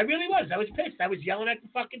 I really was. I was pissed. I was yelling at the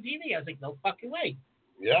fucking TV. I was like, no fucking way.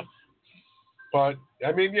 Yeah. But,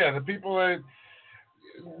 I mean, yeah, the people that...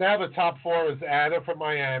 Now the top four is Anna from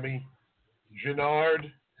Miami,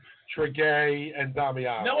 Gennard, Tregay, and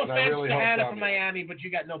Damiano. No and offense I really to hope Anna Damiano. from Miami, but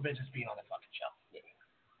you got no business being on the fucking show.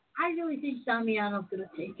 I really think Damiano's going to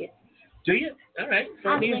take it. Do you? All right. So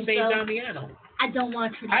I you think say so. Damiano. I don't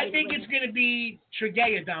want Trinidad. I think it's going to be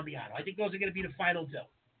Tregay or Damiano. I think those are going to be the final two.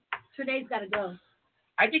 Trinidad's got to go.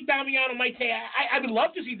 I think Damiano might take. I would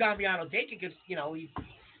love to see Damiano take it because you know he's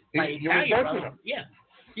my You Italian invented brother. him. Yeah,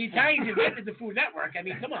 the Italians invented the Food Network. I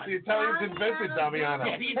mean, come on. The Italians invented Damiano.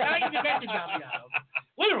 Yeah, the Italians invented Damiano.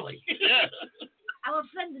 Literally. Yeah. Our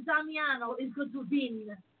friend Damiano is going to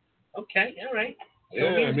win. Okay. All right. So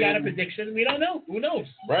Yeah, he's got a prediction. We don't know. Who knows?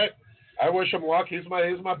 Right. I wish him luck. He's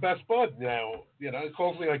my best bud now. You know, he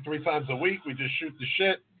calls me like 3 times a week. We just shoot the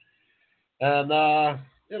shit. And,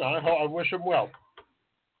 you know, I wish him well.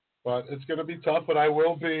 But it's going to be tough, but I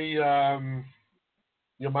will be,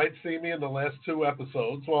 you might see me in the last 2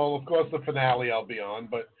 episodes. Well, of course, the finale I'll be on,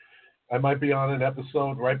 but I might be on an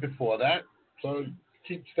episode right before that. So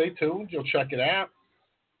stay tuned. You'll check it out.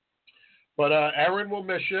 But Erin will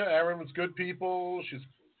miss you. Erin was good people. She's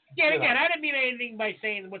Yeah, again, I didn't mean anything by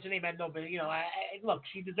saying what's her name had no business. You know, look,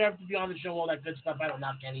 she deserved to be on the show, all that good stuff. I don't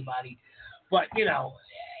knock anybody, but you know,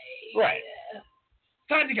 right.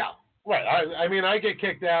 Time to go. Right. I mean, I get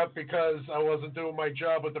kicked out because I wasn't doing my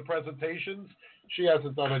job with the presentations. She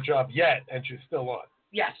hasn't done a job yet, and she's still on.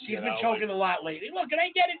 Yes, she's been choking a lot lately. Look, and I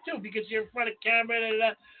get it too because you're in front of camera,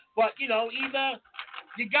 but you know, either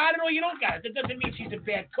you got it or you don't got it. That doesn't mean she's a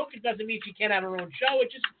bad cook. It doesn't mean she can't have her own show.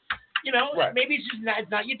 It just, you know, maybe it's just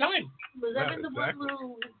not your time. Was Erin the one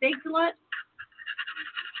who baked a lot?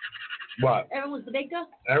 What? Erin was the baker?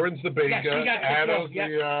 Erin's the baker. Yeah, she got Anna's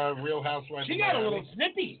the Real Housewife. She got a little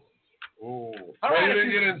snippy. Ooh. All Well, right,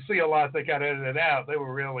 you didn't see a lot that got edited out. They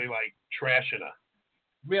were really, like, trashing her.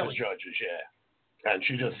 Really? The judges, yeah. And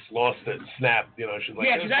she just lost it and snapped. You know, she's like,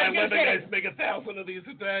 Yeah, this 'cause I my was gonna living, say- I make 1,000 of these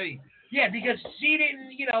a day. Yeah, because she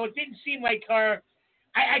didn't, you know, it didn't seem like her.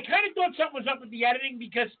 I kind of thought something was up with the editing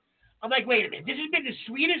because I'm like, wait a minute, this has been the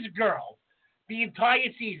sweetest girl the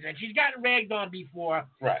entire season, and she's gotten ragged on before,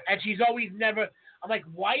 Right. and she's always never. I'm like,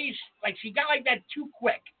 why is she got like that too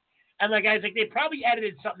quick? And like I was like, they probably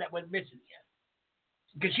edited something that went missing here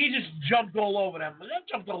because she just jumped all over them. Not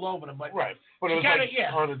jumped all over them, but right. But it was kinda,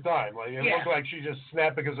 like on a dime. Like it Yeah. looked like she just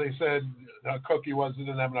snapped because they said her cookie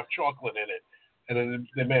didn't have enough chocolate in it, and then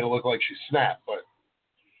they made it look like she snapped. But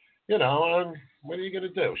you know, what are you gonna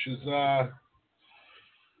do? She's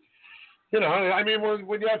you know, I mean,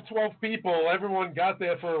 when you have 12 people, everyone got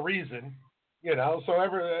there for a reason. You know, so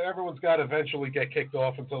everyone's got to eventually get kicked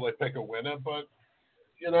off until they pick a winner. But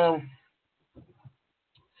you know,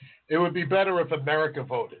 it would be better if America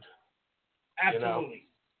voted. absolutely.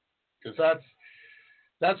 Because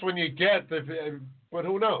that's when you get the. But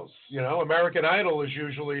who knows? You know, American Idol is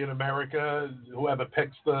usually in America. Whoever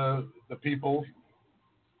picks the people.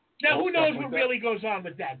 Now, who knows what like that. really goes on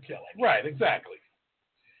with that too? Right, exactly.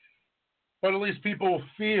 But at least people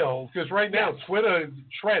feel, because right now Twitter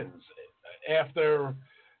trends after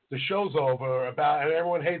the show's over about, and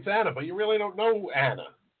everyone hates Anna, but you really don't know Anna.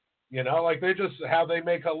 You know, like how they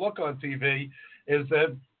make her look on TV is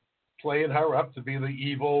they're playing her up to be the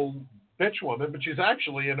evil bitch woman, but she's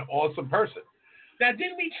actually an awesome person. Now,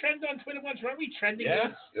 didn't we trend on Twitter once? Weren't we trending?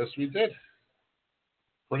 Yes, we did.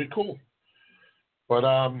 Pretty cool. But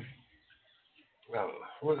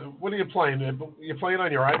what are you playing? You playing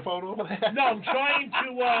on your iPhone over there? No, I'm trying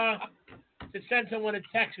to send someone a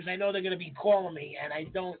text because I know they're going to be calling me, and I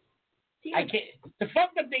can't. The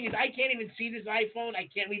fucked up thing is I can't even see this iPhone. I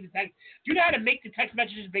can't read the text. Do you know how to make the text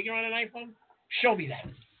messages bigger on an iPhone? Show me that.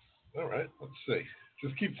 All right, let's see.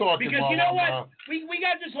 Just keep talking. Because you know what? We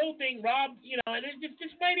got this whole thing, Rob, you know, and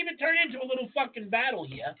this might even turn into a little fucking battle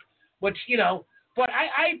here, which, you know, but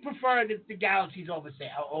I prefer the Galaxies over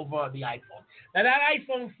the iPhone. Now, that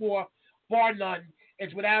iPhone 4, bar none,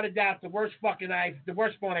 is without a doubt the worst phone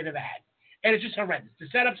I've ever had. And it's just horrendous. The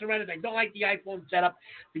setup's horrendous. I don't like the iPhone setup.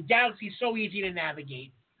 The Galaxy's so easy to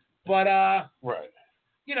navigate. But, right.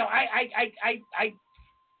 You know, I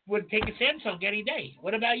would take a Samsung any day.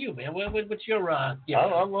 What about you, man? What's your, I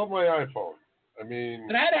love my iPhone. I mean...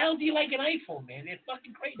 But how the hell do you like an iPhone, man? They're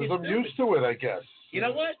fucking crazy. Because I'm used to it, I guess. You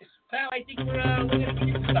know what? Pal, I think we're going to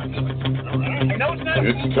get stuff. I know it's not...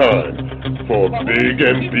 It's time for Big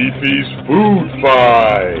and Beefy's Food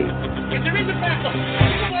Fight. If there is a battle,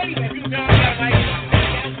 anyway, if you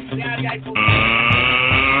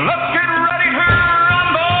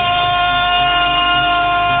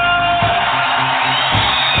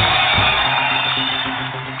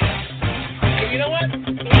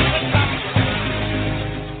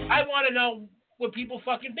what people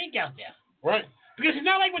fucking think out there. Right. Because it's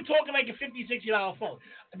not like we're talking like a $50, $60 phone.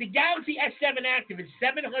 The Galaxy S7 Active is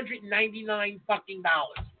 $799 fucking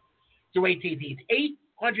dollars to AT&T. It's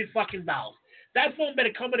 $800 fucking dollars. That phone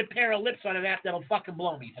better come with a pair of lips on an app that'll fucking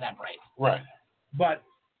blow me for that price. Right. But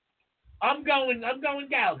I'm going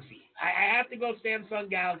Galaxy. I have to go Samsung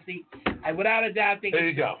Galaxy. I without a doubt think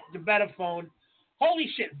it's the better phone. Holy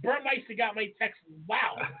shit, Burmeister got my text.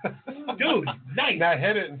 Wow. Dude, nice. Now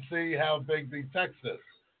hit it and see how big the text is.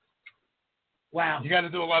 Wow. You got to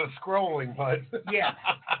do a lot of scrolling, but... Yeah.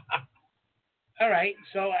 All right,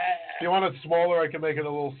 so... you want it smaller? I can make it a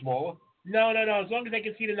little smaller. No. As long as I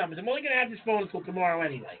can see the numbers. I'm only going to have this phone until tomorrow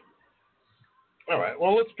anyway. All right,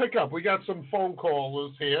 well, let's pick up. We got some phone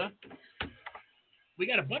callers here. We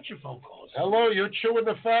got a bunch of phone calls. Hello, you're chewing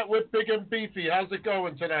the fat with Big and Beefy. How's it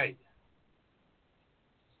going tonight?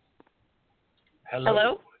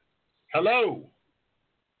 Hello? Hello,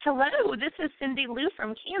 this is Cindy Lou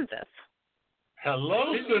from Kansas.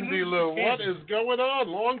 Hello, Cindy Lou. What is going on?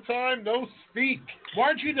 Long time no speak.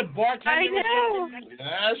 Weren't you the bartender? I know.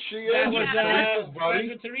 Yeah, she is. That was Teresa's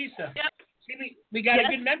buddy. Teresa. Yep. See, we got a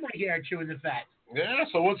good memory here at Chewing the Fat. Yeah,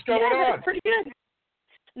 so what's going on? on? Pretty good.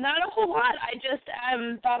 Not a whole lot. I just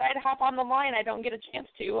thought I'd hop on the line. I don't get a chance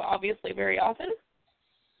to, obviously, very often.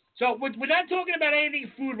 So we're not talking about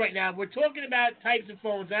anything food right now. We're talking about types of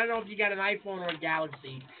phones. I don't know if you got an iPhone or a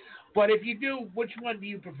Galaxy. But if you do, which one do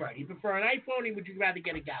you prefer? Do you prefer an iPhone or would you rather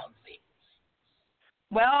get a Galaxy?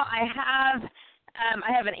 Well, I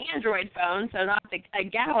have an Android phone, so not a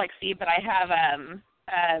Galaxy, but I have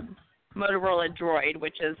a Motorola Droid,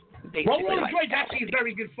 which is basically Motorola Droid's actually a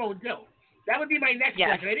very good phone, too. That would be my next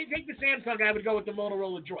question. I didn't take the Samsung. I would go with the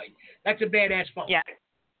Motorola Droid. That's a badass phone. Yeah.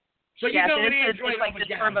 So you go with Android it's like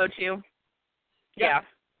the Turbo, too. Yeah.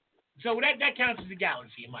 So that counts as a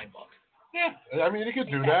Galaxy in my book. Yeah, I mean, you could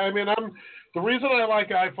do that. I mean, the reason I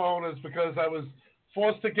like iPhone is because I was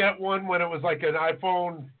forced to get one when it was like an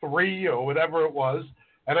iPhone 3 or whatever it was,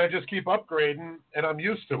 and I just keep upgrading, and I'm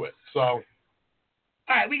used to it. So. All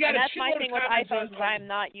right, we got. And that's my thing with iPhones. I'm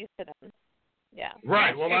not used to them. Yeah.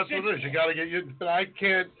 Right. Well, that's what it is. You got to get used. But I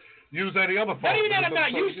can't use any other phone. Not even that I'm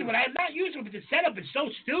not used to it. I'm not used to it, but the setup is so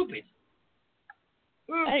stupid.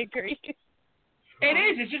 I agree. It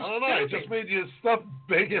is. It's just I don't know. It just made your stuff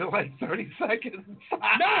big in like 30 seconds. No,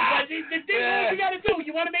 but the thing is, you got to do.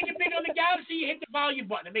 You want to make it big on the Galaxy, you hit the volume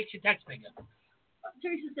button. It makes your text bigger.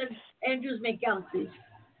 Teresa said Andrews make Galaxies.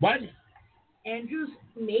 What? Andrews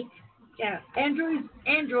make Android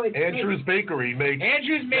Bakery makes.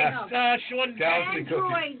 Andrews makes Sean Galaxy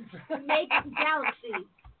Androids make Galaxy.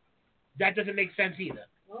 That doesn't make sense either.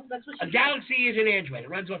 Well, that's what she said. Galaxy is an Android. It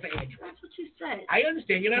runs off of Android. That's what she said. I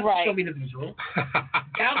understand. You don't have to show me the visual.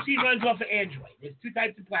 Galaxy runs off of Android. There's two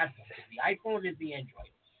types of platforms. There's the iPhone and the Android.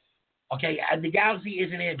 Okay, and the Galaxy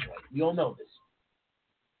is an Android. We all know this.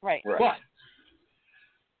 Right. But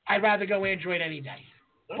I'd rather go Android any day.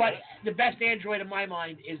 But the best Android in my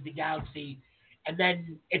mind is the Galaxy, and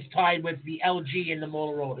then it's tied with the LG and the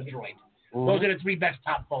Motorola Droid. Mm-hmm. Those are the three best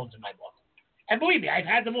top phones in my book. And believe me, I've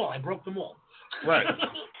had them all. I broke them all. Right.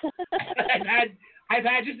 I've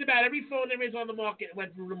had just about every phone there is on the market and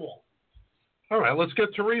went through them all. All right, let's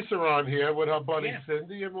get Teresa on here with her buddy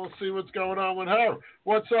Cindy, and we'll see what's going on with her.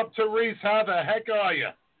 What's up, Teresa? How the heck are you?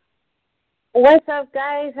 What's up,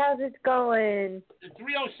 guys? How's it going? The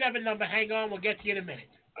 307 number, hang on, we'll get to you in a minute.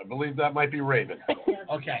 I believe that might be Raven.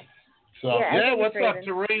 Okay. So, what's up,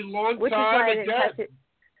 Teresa? Long time again.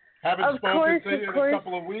 Haven't spoken to you in a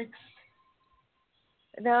couple of weeks.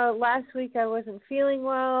 No, last week I wasn't feeling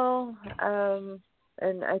well, and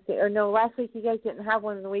last week you guys didn't have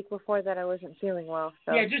one. The week before that I wasn't feeling well.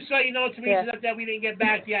 So. Yeah, just so you know, Teresa, that we didn't get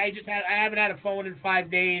back to you. I haven't had a phone in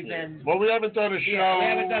 5 days, and well, we haven't done a show. Yeah, we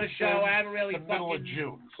haven't done a show. I haven't really the middle of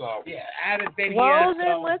June, so I haven't been here. Well,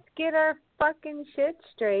 then let's get our fucking shit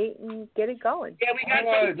straight and get it going. Yeah, we got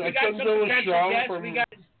some potential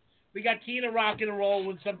guests. We got Tina rocking and roll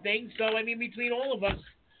with some things. So I mean, between all of us.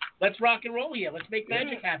 Let's rock and roll here. Let's make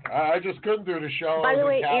magic happen. I just couldn't do the show. By the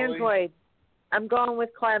way, Android. I'm going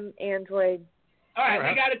with Clem Android. All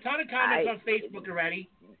right, we got a ton of comments on Facebook already.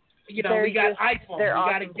 You know, we got iPhone. We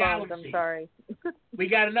got a Galaxy. Phones, I'm sorry. We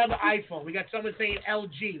got another iPhone. We got someone saying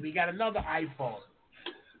LG. We got another iPhone.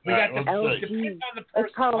 We got the LG. Depends on the person.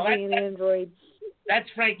 That's probably an Android. That's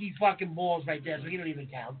Frankie's fucking balls right there, so he don't even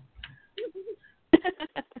count.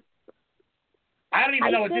 I don't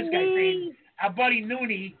even know what this guy's saying. Our buddy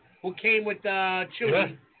Noonie, who came with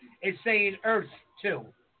Chewy, is saying Earth too.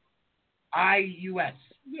 IUS.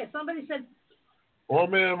 Yeah, somebody said. Or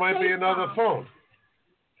man, it might be another phone.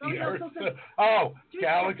 Earth,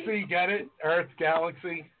 Galaxy, get it? Earth,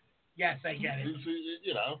 Galaxy. Yes, I get it.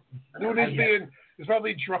 He's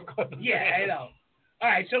probably drunk on the Yeah, I know. All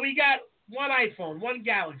right, so we got one iPhone, one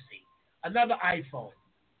Galaxy, another iPhone,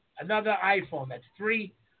 another iPhone. That's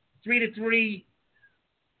 3 to 3,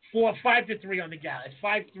 4, 5 to 3 on the Galaxy.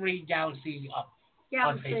 5-3 Galaxy up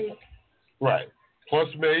on Facebook. Right. Plus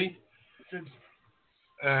me.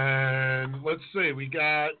 And let's see, we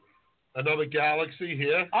got another Galaxy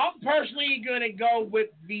here. I'm personally going to go with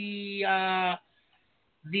the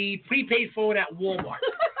prepaid phone at Walmart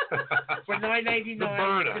for $9.99.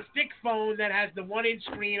 The stick phone that has the 1-inch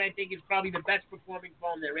screen, I think, is probably the best performing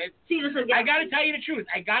phone there is. I got to tell you the truth.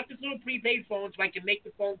 I got this little prepaid phone so I can make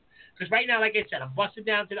the phone. Because right now, like I said, I'm busted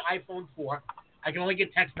down to the iPhone 4. I can only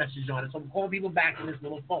get text messages on it, so I'm calling people back on this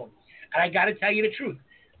little phone. And I got to tell you the truth.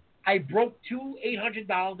 I broke 2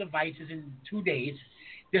 $800 devices in 2 days.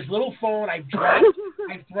 This little phone I've dropped,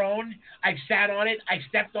 I've thrown, I've sat on it, I've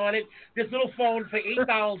stepped on it. This little phone for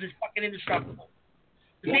 $8 is fucking indestructible.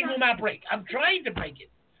 The thing will not break. I'm trying to break it,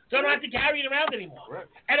 so I don't have to carry it around anymore,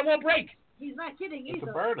 and it won't break. He's not kidding either. It's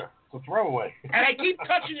a burner. It's a throwaway. And I keep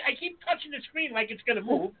touching the screen like it's gonna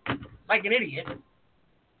move, like an idiot.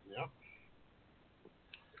 Yep.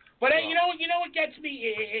 But you know what gets me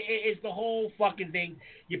is the whole fucking thing.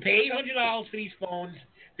 You pay $800 for these phones.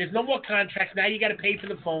 There's no more contracts. Now you got to pay for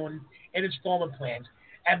the phone and installment plans.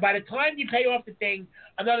 And by the time you pay off the thing,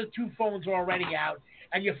 another 2 phones are already out,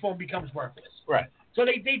 and your phone becomes worthless. Right. So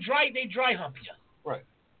they dry hump you. Right.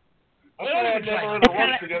 I'm never in a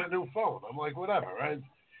rush to get a new phone. I'm like, whatever, right?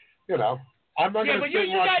 I'm not going to sit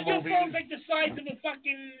and watch movies. Your phone's like the size of a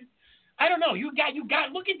fucking, I don't know. You got.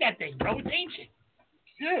 Look at that thing, bro. It's ancient.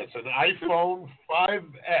 Yeah, it's an iPhone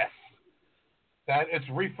 5S. That it's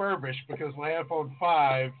refurbished because my iPhone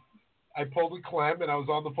 5, I pulled a clem and I was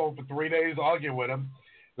on the phone for 3 days arguing with them.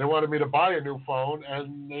 They wanted me to buy a new phone,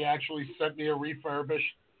 and they actually sent me a refurbished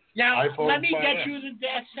iPhone. Let me 5S. get you the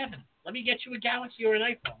S7. Let me get you a Galaxy or an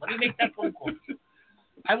iPhone. Let me make that phone call.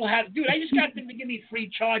 I will have, dude. I just got them to give me free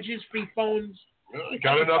charges, free phones. Really?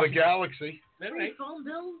 Got another Galaxy. All Free phone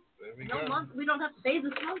bill. There we No go. month. We don't have to pay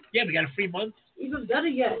this month. Yeah, we got a free month. Even better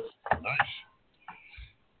yet. Nice.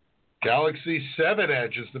 Galaxy 7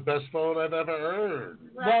 Edge is the best phone I've ever heard.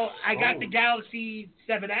 Well, I got the Galaxy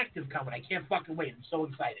 7 Active coming. I can't fucking wait. I'm so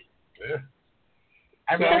excited. Yeah.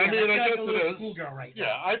 I I guess a little it is. schoolgirl right now.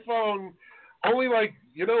 Yeah, iPhone. Only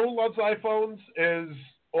who loves iPhones is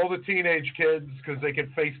all the teenage kids because they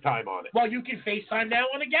can FaceTime on it. Well, you can FaceTime now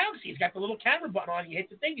on the Galaxy. It's got the little camera button on. You hit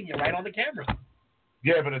the thing and you're right on the camera.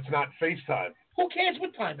 Yeah, but it's not FaceTime. Who cares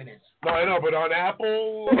what time it is? No, I know, but on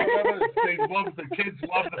Apple, the kids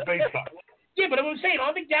love the FaceTime. Yeah, but I'm saying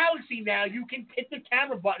on the Galaxy now, you can hit the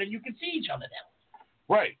camera button and you can see each other now.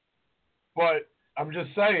 Right. But I'm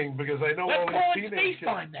just saying because I know all Let's these call it teenage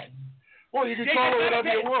FaceTime kids. then. Well, you can call it whatever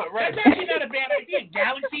you want, right? That's actually not a bad idea.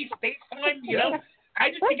 Galaxy, FaceTime, I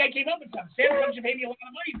just think I came up with something. Samsung should pay me a lot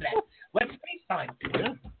of money for that. Let's FaceTime.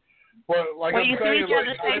 Yeah. Well, you see each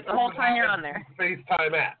other's face the whole time you're on there.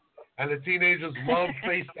 FaceTime app. And the teenagers love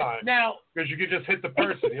FaceTime. Now, because you can just hit the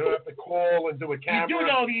person. You don't have to call and do a camera. You do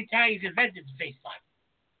know the Italians invented FaceTime.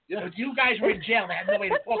 Yeah. But you guys were in jail and they had no way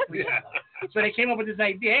to talk to each other. So they came up with this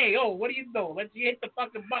idea, hey, what do you do? Let's hit the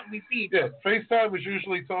fucking button we see each other. Yeah, FaceTime was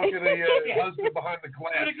usually talking to the husband behind the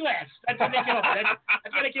glass. Through the glass. That's what they came up with.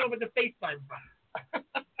 That's why they came up with the FaceTime button.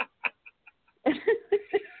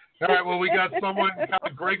 All right, well, we got someone,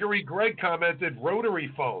 Gregory Greg commented,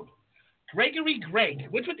 rotary phone. Gregory Greg.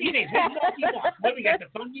 What's with these names? What we got, the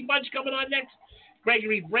Funky Bunch coming on next?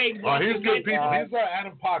 Gregory Greg. Oh, he's good people. He's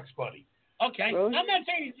Adam Pock's buddy. Okay. I'm not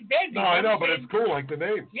saying he's bad. No, I know, but it's cool, like the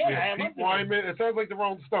name. Yeah, Pete Wyman. It sounds like the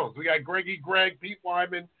Rolling Stones. We got Greggy Greg, Pete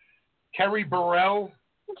Wyman, Kerry Burrell.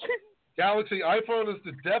 Galaxy iPhone is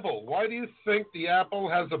the devil. Why do you think the Apple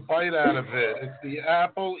has a bite out of it? It's the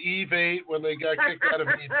Apple Eve 8 when they got kicked out of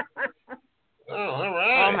Eve. Oh, all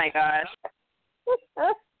right. Oh, my gosh.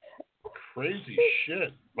 Crazy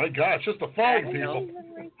shit. My gosh, just a phone, people.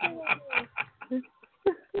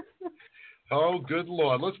 Oh, good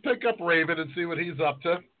Lord. Let's pick up Raven and see what he's up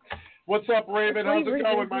to. What's up, Raven? How's it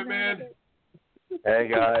going, my man? Hey,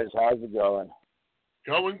 guys. How's it going?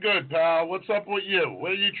 Going good, pal. What's up with you?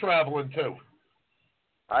 Where are you traveling to?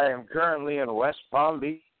 I am currently in West Palm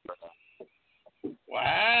Beach.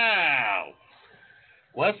 Wow.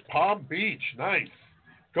 West Palm Beach. Nice.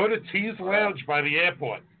 Go to T's Lounge by the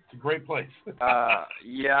airport. It's a great place.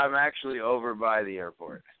 Yeah, I'm actually over by the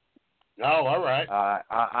airport. Oh, all right.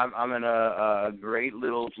 I'm in a great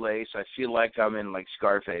little place. I feel like I'm in like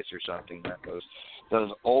Scarface or something.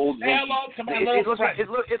 Those old. Say hello to my little friend.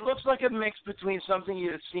 It looks like a mix between something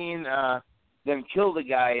you've seen them kill the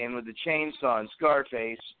guy in with the chainsaw in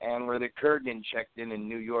Scarface, and where the Kurgan checked in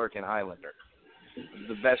New York and Highlander.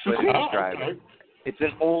 The best way to describe it. It's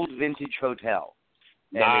an old vintage hotel,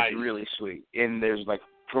 and it's really sweet. And there's, like,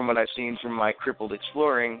 from what I've seen from my crippled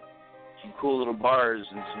exploring, some cool little bars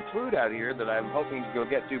and some food out here that I'm hoping to go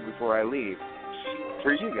get to before I leave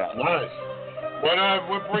for you guys. Nice.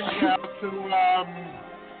 What brings you out to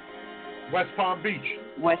West Palm Beach?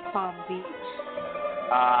 West Palm Beach.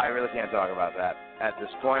 I really can't talk about that at this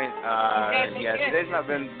point. Yeah, today's not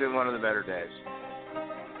been one of the better days.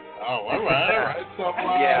 Oh, all right. So,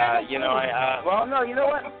 yeah, you know, well, no, you know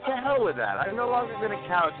what? To hell with that. I'm no longer going to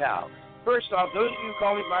kowtow. First off, those of you who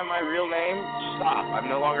call me by my real name, stop. I'm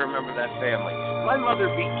no longer a member of that family. My mother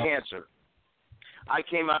beat cancer. I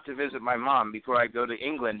came out to visit my mom before I go to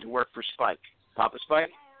England to work for Spike. Papa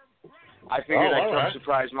Spike? I figured I'd come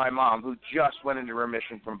surprise my mom, who just went into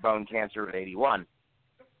remission from bone cancer at 81.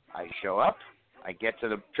 I show up. I get to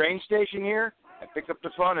the train station here. I pick up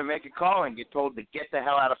the phone and make a call and get told to get the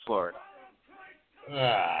hell out of Florida.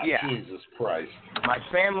 Yeah. Jesus Christ. My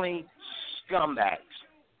family scumbags.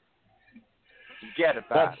 Forget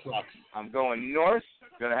about it. Sucks. I'm going north,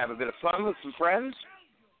 going to have a bit of fun with some friends,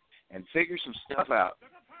 and figure some stuff out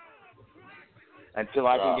until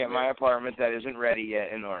I can get my apartment that isn't ready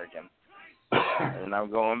yet in Oregon. And I'm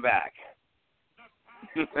going back.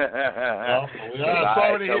 Sorry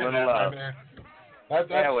to hear that, man.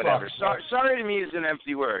 That whatever. Sucks. Sorry to me is an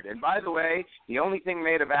empty word. And by the way, the only thing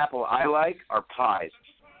made of apple I like are pies.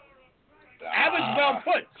 That was well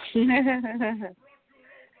put.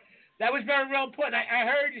 That was very well put. I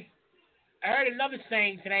heard another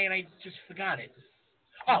saying today, and I just forgot it.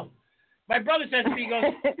 Oh, my brother says to me, he goes,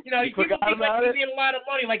 you know, people think like you need a lot of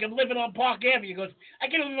money, like I'm living on Park Avenue. He goes, I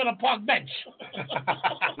can't live on a park bench. You know what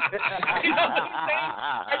I'm saying?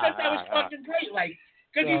 I thought that was fucking great, like,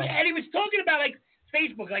 because he was talking about like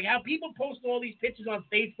Facebook, like how people post all these pictures on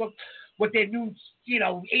Facebook with their new, you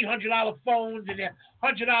know, $800 phones and their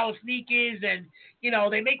 $100 sneakers, and you know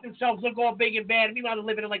they make themselves look all big and bad. And meanwhile, they're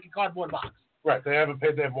living in like a cardboard box. Right, they haven't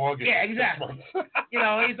paid their mortgage. Yeah, exactly. You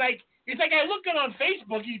know, he's like, I look good on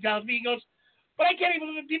Facebook. He tells me, he goes, but I can't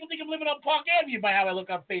even live. People think I'm living on Park Avenue by how I look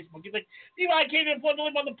on Facebook. He's like, I can't even afford to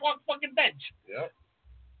live on the park fucking bench. Yep,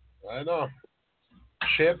 I know.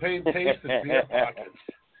 Champagne taste and beer pockets.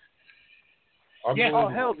 Yeah. Oh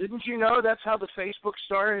hell, didn't you know that's how the Facebook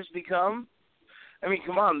star has become? I mean,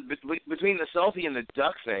 come on, between the selfie and the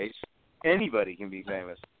duck face, anybody can be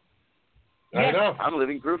famous. I know. I'm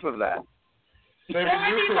living proof of that. I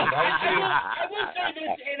will say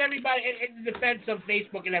this, and everybody, in defense of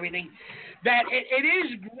Facebook and everything, that it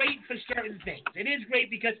is great for certain things. It is great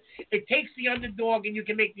because it takes the underdog, and you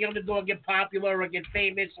can make the underdog get popular or get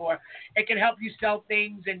famous, or it can help you sell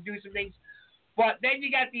things and do some things. But then you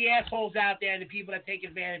got the assholes out there and the people that take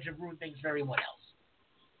advantage of ruin things for everyone else.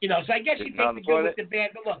 You know, so I guess you take the good with the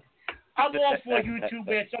bad. But look, I'm all for YouTube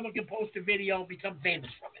where someone can post a video and become famous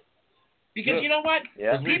from it. Because you know what?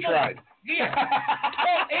 Yeah, we tried. Yeah.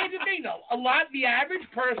 Well, here's the thing, though. The average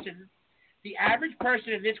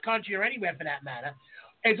person in this country or anywhere for that matter,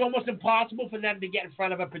 it's almost impossible for them to get in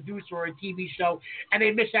front of a producer or a TV show, and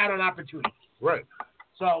they miss out on opportunities. Right.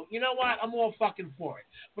 So, you know what? I'm all fucking for it.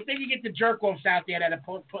 But then you get the jerk-offs out there that are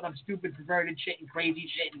putting up stupid, perverted shit and crazy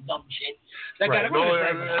shit and dumb shit. Right.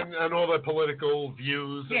 And all their political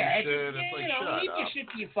views and shit. It's like, you know, leave your shit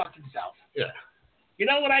to your fucking self. Yeah. You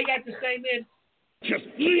know what I got to say, man? Just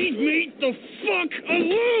leave me the fuck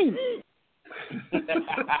alone!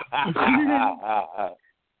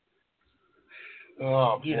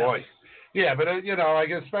 Oh, boy. Yeah, but, you know, like,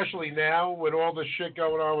 especially now with all the shit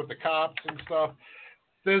going on with the cops and stuff,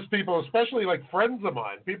 there's people, especially like friends of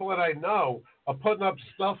mine, people that I know, are putting up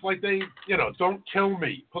stuff like they, you know, don't kill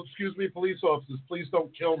me. Excuse me, police officers, please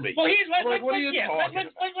don't kill me. Well,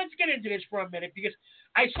 let's get into this for a minute, because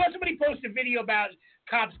I saw somebody post a video about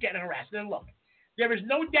cops getting harassed. Now, look, there is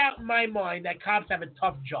no doubt in my mind that cops have a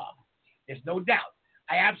tough job. There's no doubt.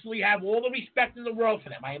 I absolutely have all the respect in the world for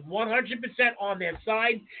them. I am 100% on their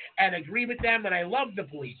side and agree with them, and I love the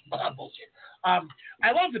police. Bullshit.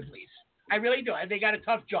 I love the police. I really do. They got a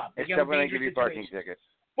tough job. Except when they give you parking tickets.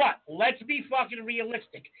 But let's be fucking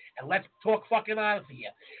realistic, and let's talk fucking honestly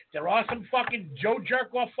here. There are some fucking Joe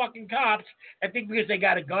jerk-off fucking cops that think because they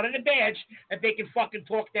got a gun and a badge that they can fucking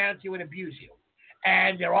talk down to you and abuse you.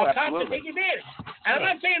 And there are cops that take advantage. And I'm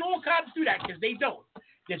not saying all cops do that, because they don't.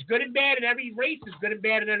 There's good and bad in every race. There's good and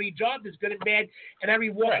bad in every job. There's good and bad in every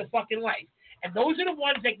walk of fucking life. And those are the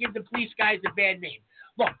ones that give the police guys a bad name.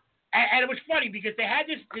 Look, and it was funny because they had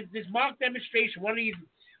this mock demonstration. One of these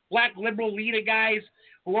black liberal leader guys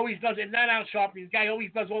who always does it. Not Al Sharpton. This guy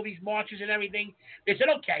always does all these marches and everything. They said,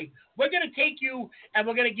 okay, we're going to take you and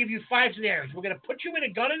we're going to give you 5 scenarios. We're going to put you in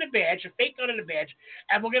a gun and a badge, a fake gun and a badge,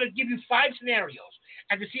 and we're going to give you 5 scenarios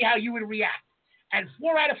and to see how you would react. And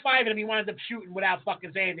 4 out of 5 of them he wound up shooting without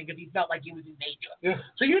fucking saying anything because he felt like he was in danger. Yeah.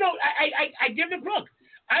 So, I give him, look,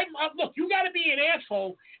 look, you got to be an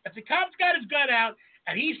asshole. If the cop's got his gun out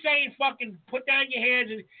and he's saying fucking put down your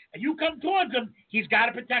hands and you come towards him, he's got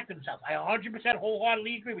to protect himself. I 100%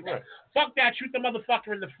 wholeheartedly agree with that. Fuck that, shoot the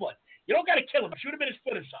motherfucker in the foot. You don't got to kill him. Shoot him in his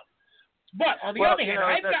foot or something. But on the other hand,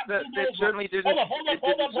 I've gotten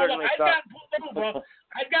pulled over. Hold up.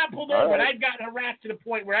 I've gotten pulled over and I've gotten harassed to the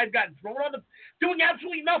point where I've gotten thrown on doing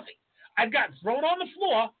absolutely nothing. I've gotten thrown on the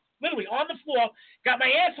floor, literally on the floor, got my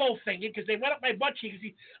asshole fingered because they went up my butt cheeks.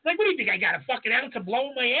 I'm like, what do you think? I got a fucking ounce of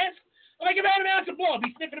blow in my ass? I'm like, if I had an ounce of blow, I'd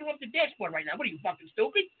be sniffing him off the dashboard right now. What are you, fucking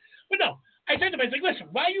stupid? But no, I said to him, I was like, listen,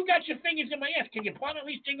 why you got your fingers in my ass? Can you at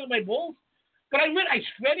least jingle my balls? But I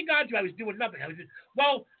swear to God, I was doing nothing. I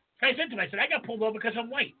said to him, I got pulled over because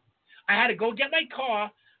I'm white. I had to go get my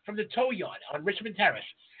car from the tow yard on Richmond Terrace.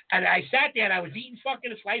 And I sat there and I was eating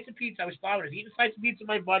fucking a slice of pizza. I was starving. I was eating a slice of pizza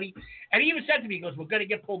with my buddy. And he even said to me, he goes, we're going to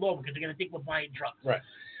get pulled over because they're going to think we're buying drugs. Right.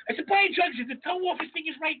 I said, buying drugs? The tow office thing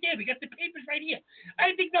is right there. We got the papers right here. I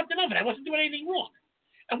didn't think nothing of it. I wasn't doing anything wrong.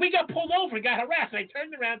 And we got pulled over and got harassed. And I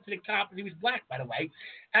turned around to the cop, and he was black, by the way.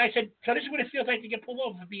 And I said, so this is what it feels like to get pulled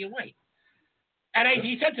over for being white. And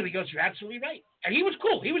he said to me, he goes, you're absolutely right. And he was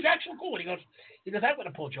cool. He was actually cool. And he goes, I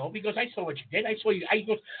wouldn't have pulled you over. He goes, I saw what you did. I saw you.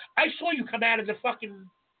 I saw you come out of the fucking,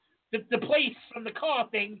 the place from the car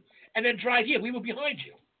thing and then drive here. We were behind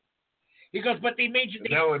you. He goes, but they made you.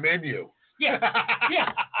 Now I'm in you. Yeah.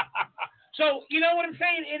 Yeah. So, you know what I'm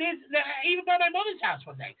saying? It is, even by my mother's house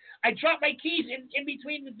one day, I dropped my keys in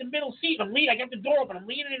between the middle seat. I got the door open. I'm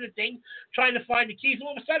leaning in the thing, trying to find the keys.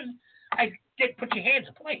 And all of a sudden, put your hands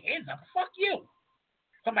up. Put my hands up. Fuck you.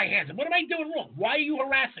 Put my hands up. What am I doing wrong? Why are you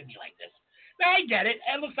harassing me like this? Now, I get it.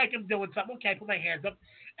 It looks like I'm doing something. Okay, I put my hands up.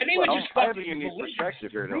 And they were just fucking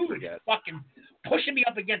fucking pushing me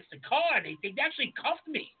up against the car. They actually cuffed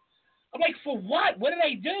me. I'm like, for what? What did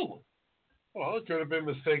I do? Well, it could have been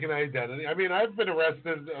mistaken identity. I mean, I've been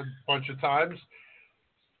arrested a bunch of times.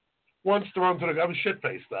 Once thrown to the gun,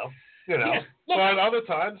 shit-faced though, you know. Yeah, look, but other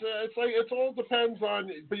times, it's like it all depends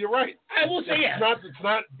on. But you're right. I will say, It's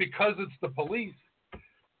not because it's the police.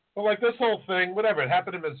 But like this whole thing, whatever, it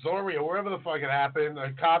happened in Missouri or wherever the fuck it happened,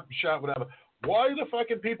 a cop shot, whatever. Why do the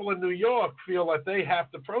fucking people in New York feel like they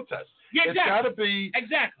have to protest? Yeah, exactly. It's got to be.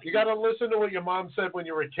 Exactly. You got to listen to what your mom said when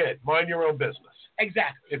you were a kid. Mind your own business.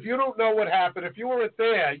 Exactly. If you don't know what happened, if you weren't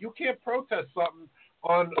there, you can't protest something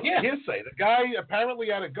on hearsay. The guy apparently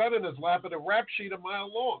had a gun in his lap and a rap sheet a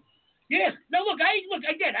mile long. Yeah. No, look, I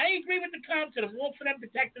agree with the cops and I'm all for them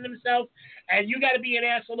protecting themselves, and you got to be an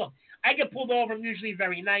asshole. Look, I get pulled over. I'm usually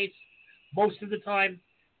very nice most of the time.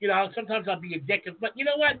 You know, sometimes I'll be a dick, but you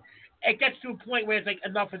know what? It gets to a point where it's like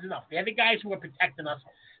enough is enough. They're the guys who are protecting us.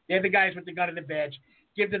 They're the guys with the gun and the badge.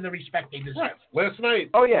 Give them the respect they deserve. Right. Last night,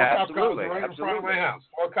 absolutely. Right in front of my house.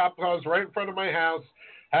 4 cop cars right in front of my house.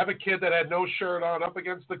 Have a kid that had no shirt on up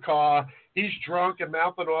against the car. He's drunk and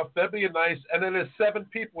mouthing off. They're being nice. And then there's 7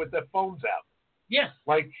 people with their phones out. Yeah.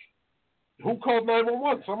 Like, who called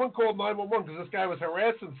 911? Someone called 911 because this guy was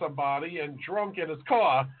harassing somebody and drunk in his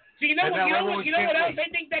car. So you know what else I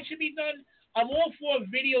think that should be done? I'm all for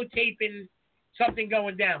videotaping something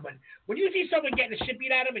going down, but when you see someone getting the shit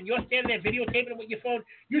beat out of them and you're standing there videotaping it with your phone,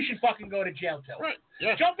 you should fucking go to jail too. Right.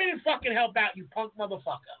 Yeah. Jump in and fucking help out, you punk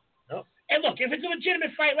motherfucker. Yep. And look, if it's a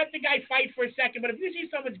legitimate fight, let the guy fight for a second, but if you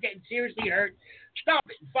see someone's getting seriously hurt, stop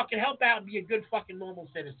it and fucking help out and be a good fucking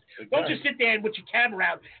normal citizen. Exactly. Don't just sit there and with your camera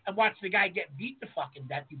out and watch the guy get beat to fucking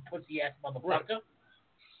death, you pussy ass motherfucker. Right.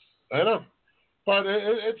 I know. But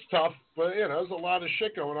it's tough. But, you know, there's a lot of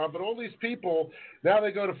shit going on. But all these people, now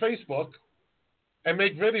they go to Facebook and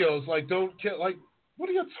make videos like, don't kill, like, what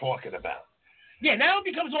are you talking about? Yeah, now it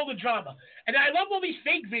becomes all the drama. And I love all these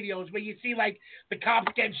fake videos where you see, like, the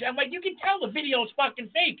cops getting shot. I'm like, you can tell the video's fucking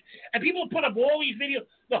fake. And people put up all these videos.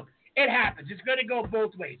 Look, it happens. It's going to go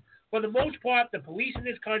both ways. For the most part, the police in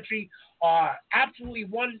this country are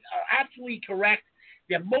absolutely correct.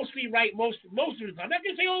 They're mostly right most of the time. I'm not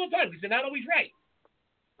going to say all the time because they're not always right.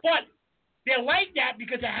 But they're like that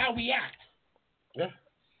because of how we act. Yeah.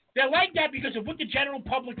 They're like that because of what the general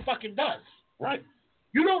public fucking does. Right.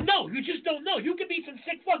 You don't know. You just don't know. You could be some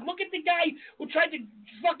sick fuck. Look at the guy who tried to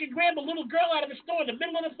fucking grab a little girl out of the store in the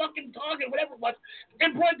middle of the fucking Target, whatever it was,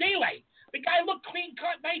 in broad daylight. The guy looked clean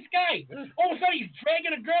cut, nice guy. All of a sudden, he's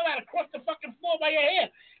dragging a girl out across the fucking floor by her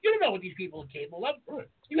hair. You don't know what these people are capable of.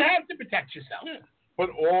 Right. You have to protect yourself. Yeah. but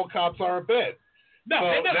all cops aren't bad. No, so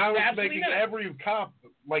they're not. now it's Absolutely making not. every cop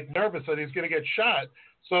nervous that he's going to get shot.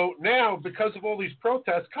 So now, because of all these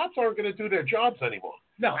protests, cops aren't going to do their jobs anymore.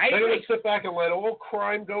 No, they're agree. going to sit back and let all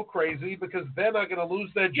crime go crazy because they're not going to lose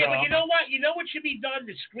their job. Yeah, but you know what? You know what should be done?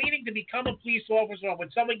 The screening to become a police officer, or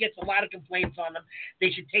when someone gets a lot of complaints on them,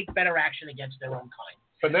 they should take better action against their own kind.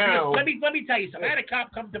 But now, let me tell you something. I had a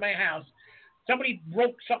cop come to my house. Somebody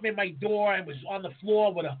broke something in my door and was on the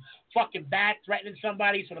floor with a fucking bat threatening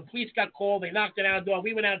somebody. So the police got called. They knocked it on the door.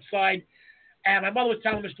 We went outside, and my mother was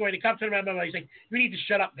telling the story. The cop turned around to my mother. He's like, "You need to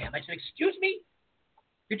shut up, ma'am." I said, "Excuse me?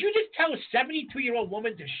 Did you just tell a 72-year-old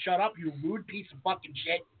woman to shut up, you rude piece of fucking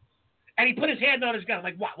shit?" And he put his hand on his gun. I'm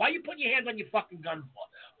like, "What? Why are you putting your hands on your fucking gun for?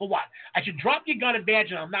 For what? I should drop your gun and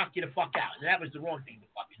badge and I'll knock you the fuck out." And that was the wrong thing to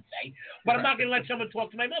fucking say. But I'm not going to let someone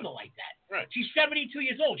talk to my mother like that. Right. She's 72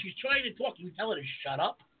 years old. She's trying to talk. You tell her to shut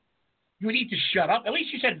up? You need to shut up? At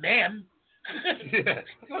least you said ma'am. Yeah.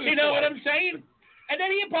 You know what I'm saying? And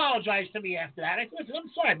then he apologized to me after that. I said, "Listen,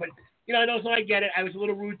 I'm sorry, but, you know, I get it. I was a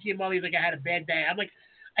little rude to your mother. He's like, I had a bad day." I'm like,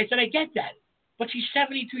 I said, "I get that. But she's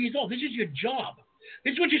 72 years old. This is your job.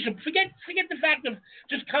 This is what you should forget the fact of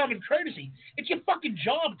just common courtesy. It's your fucking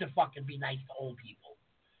job to fucking be nice to old people.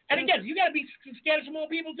 And again, you got to be scared of some old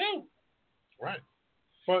people too." Right.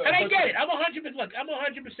 And I get it. I'm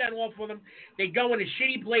 100% all for them. They go into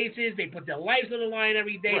shitty places. They put their lives on the line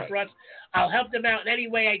every day for us. I'll help them out in any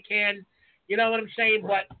way I can. You know what I'm saying?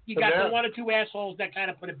 Right. But you got the one or two assholes that kind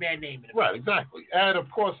of put a bad name in it. Right, exactly. And, of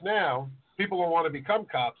course, now people don't want to become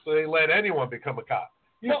cops, so they let anyone become a cop.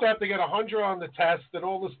 You used to have to get 100 on the test and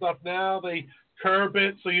all the stuff. Now they curb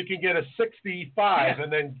it so you can get a 65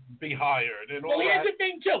 and then be hired. And all here's the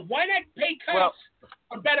thing, too. Why not pay cops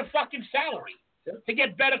a better fucking salary to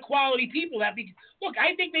get better quality people? Look,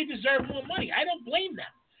 I think they deserve more money. I don't blame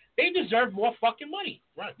them. They deserve more fucking money.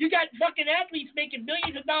 Right. You got fucking athletes making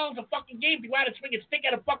millions of dollars a fucking game to go out and swing a stick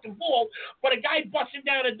at a fucking ball, but a guy busting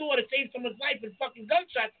down a door to save someone's life and fucking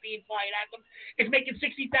gunshots being fired at them is making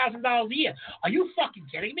 $60,000 a year. Are you fucking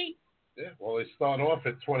kidding me? Yeah, well, they start off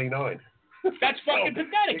at 29. That's fucking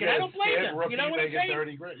pathetic, and I don't blame them. Rookie, you know what I'm saying?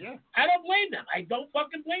 30 grand. Yeah. I don't blame them. I don't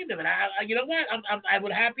fucking blame them. And you know what? I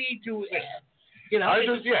would happy to... You know,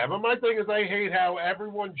 but my thing is I hate how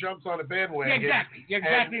everyone jumps on a bandwagon. Exactly. You're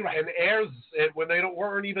exactly right. And airs it when they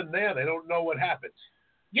weren't even there. They don't know what happened.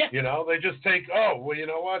 Yeah. You know, they just take, you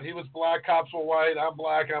know what? He was black, cops were white, I'm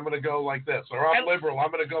black, I'm going to go like this. Or I'm liberal,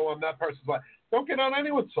 I'm going to go on that person's side. Don't get on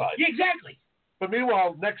anyone's side. Yeah, exactly. But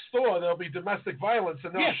meanwhile, next door, there'll be domestic violence,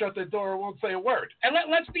 and they'll shut their door and won't say a word. And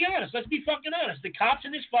let's be honest. Let's be fucking honest. The cops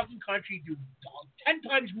in this fucking country do 10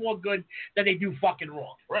 times more good than they do fucking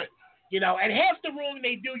wrong. Right. You know, and half the wrong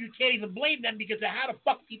they do, you can't even blame them because of how the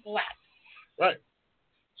fuck people act. Right.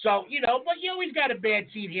 So, you know, but you always got a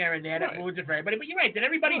bad seed here and there that ruins it for everybody. But you're right. Then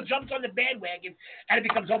everybody jumps on the bandwagon, and it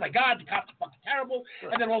becomes, oh, my God, the cops are fucking terrible.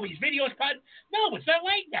 Right. And then all these videos cut. No, it's not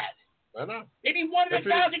like that. I know. Maybe 1 in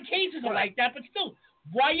 1,000 cases are like that, but still,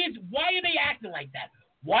 why are they acting like that?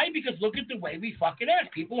 Why? Because look at the way we fucking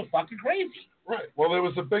act. People are fucking crazy. Right. Well, there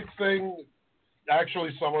was a big thing,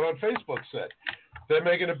 actually, someone on Facebook said. They're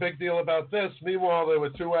making a big deal about this. Meanwhile, there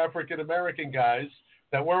were 2 African-American guys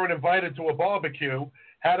that weren't invited to a barbecue,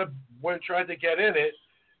 tried to get in it,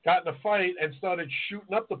 got in a fight, and started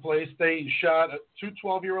shooting up the place. They shot 2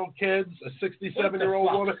 12-year-old kids, a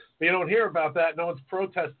 67-year-old woman. But you don't hear about that. No one's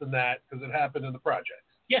protesting that because it happened in the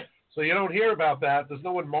projects. Yeah. So you don't hear about that. There's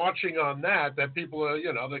no one marching on that people are,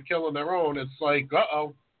 they're killing their own. It's like,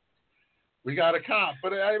 we got a cop.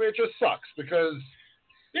 But I mean, it just sucks because...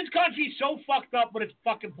 This country's so fucked up with its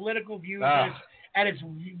fucking political views and its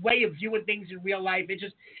way of viewing things in real life. It's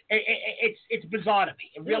just, it's bizarre to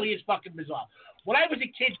me. It really is fucking bizarre. When I was a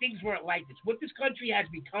kid, things weren't like this. What this country has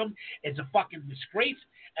become is a fucking disgrace,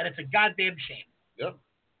 and it's a goddamn shame. Yep,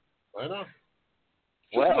 I know.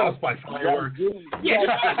 Well, by fireworks. Yeah,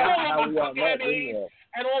 just fucking MMA,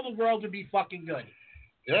 and all the world would be fucking good.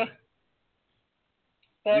 Yeah.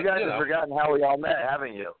 But, you guys have forgotten how we all met,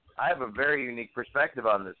 haven't you? I have a very unique perspective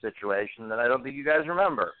on this situation that I don't think you guys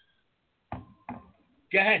remember.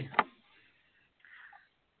 Go ahead.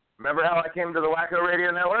 Remember how I came to the Wacko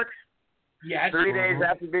Radio Network? Yes. 3 days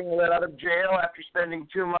after being let out of jail, after spending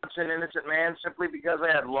 2 months in Innocent Man, simply because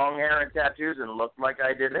I had long hair and tattoos and looked like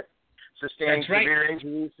I did it. Sustaining severe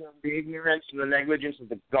injuries from the ignorance and the negligence of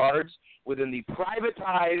the guards within the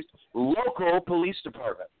privatized local police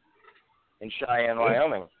department in Cheyenne,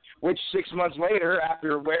 Wyoming. Which 6 months later,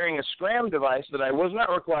 after wearing a scram device that I was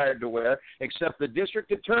not required to wear, except the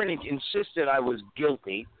district attorney insisted I was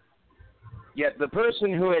guilty, Yet the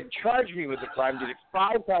person who had charged me with the crime did it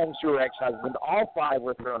 5 times to her ex-husband. All 5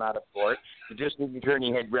 were thrown out of court. The district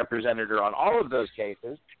attorney had represented her on all of those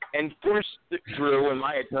cases and forced it through when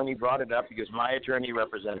my attorney brought it up because my attorney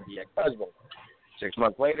represented the ex-husband. 6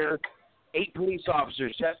 months later, 8 police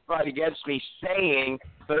officers testified against me saying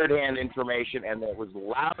third-hand information, and that was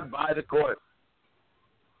allowed by the court.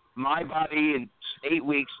 My body in 8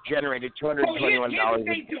 weeks generated $221. Here's the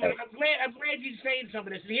thing to it. I'm glad you're saying some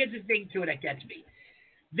of this. And here's the thing to it that gets me.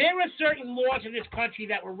 There are certain laws in this country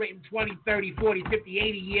that were written 20, 30, 40, 50,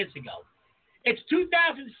 80 years ago. It's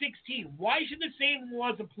 2016. Why should the same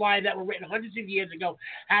laws apply that were written hundreds of years ago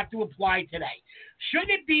have to apply today?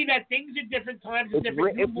 Shouldn't it be that things at different times and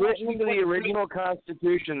different It's written into the original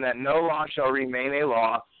Constitution that no law shall remain a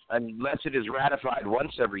law unless it is ratified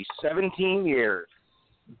once every 17 years.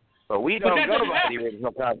 But we don't go by the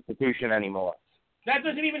original Constitution anymore. That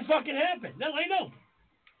doesn't even fucking happen. No, I know.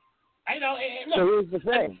 Look, so here's the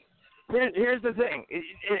thing. Here's the thing.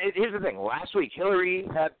 Here's the thing. Last week, Hillary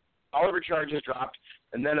had all of her charges dropped,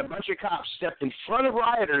 and then a bunch of cops stepped in front of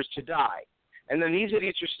rioters to die. And then these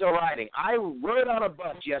idiots are still rioting. I rode on a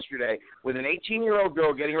bus yesterday with an 18-year-old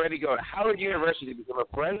girl getting ready to go to Howard University to become a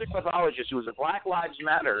forensic pathologist who was a Black Lives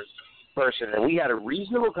Matter person, and we had a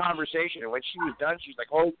reasonable conversation, and when she was done, she was like,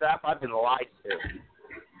 holy crap, I've been lied to.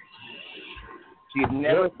 She had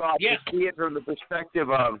never thought to see it from the perspective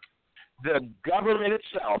of the government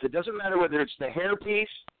itself. It doesn't matter whether it's the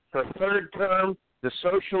hairpiece, the third term, the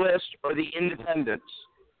socialists, or the independents.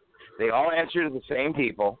 They all answer to the same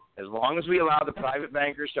people. As long as we allow the private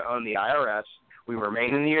bankers to own the IRS, we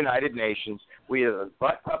remain in the United Nations. We are the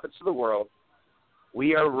butt puppets of the world.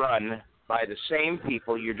 We are run by the same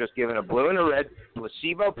people. You're just given a blue and a red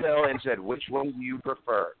placebo pill and said, which one do you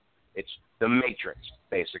prefer? It's the Matrix,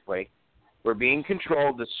 basically. We're being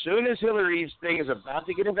controlled. As soon as Hillary's thing is about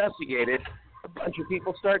to get investigated, a bunch of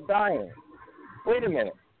people start dying. Wait a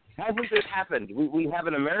minute. Hasn't this happened? We have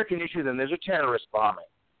an American issue, then there's a terrorist bombing.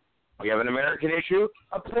 We have an American issue,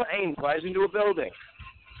 a plane flies into a building.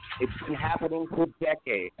 It's been happening for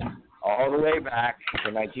decades, all the way back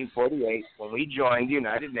to 1948 when we joined the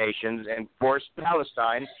United Nations and forced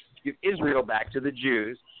Palestine to give Israel back to the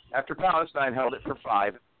Jews after Palestine held it for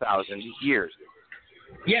 5,000 years.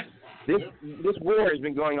 Yes. This war has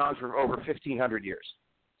been going on for over 1,500 years.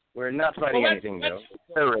 We're not fighting anything new. It's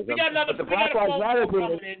terrorism. But the Black Lives Matter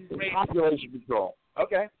thing is population control.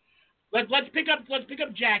 Okay. Let's pick up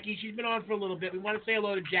Jackie. She's been on for a little bit. We want to say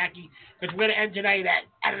hello to Jackie because we're going to end tonight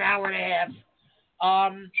at an hour and a half.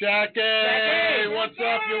 Jackie, what's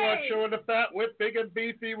up? You want Chewing the Fat with Big and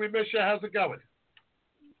Beefy? We miss you. How's it going?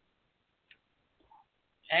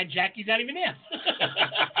 And Jackie's not even there.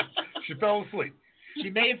 She fell asleep. She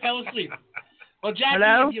may have fell asleep. Well, Jackie,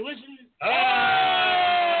 hello? if you listen...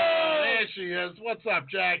 Oh, there she is. What's up,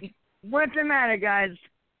 Jack? What's the matter, guys?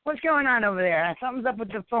 What's going on over there? Something's up with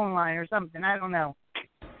the phone line or something. I don't know.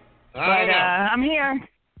 I'm here.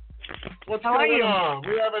 What's How going are you? on?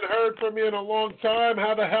 We haven't heard from you in a long time.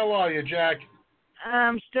 How the hell are you, Jack?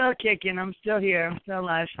 I'm still kicking. I'm still here. I'm still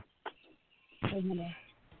alive.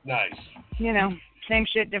 Nice. You know, same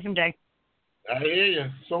shit, different day. I hear you.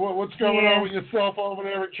 So what's going on with yourself over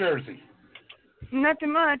there in Jersey?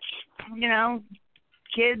 Nothing much. You know,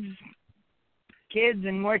 kids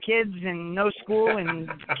and more kids and no school and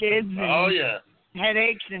kids and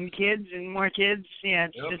headaches and kids and more kids. Yeah,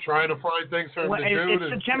 it's just trying to find things for them to do.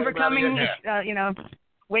 Is September coming? You know,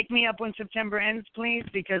 wake me up when September ends, please,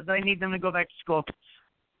 because I need them to go back to school.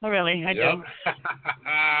 Oh, really? I do.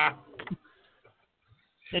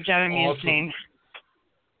 They're driving me insane.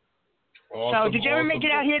 Awesome, so, did you ever make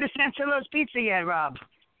it out here to San Silo's Pizza yet, Rob?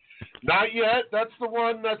 Not yet. That's the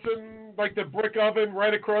one that's in, like, the brick oven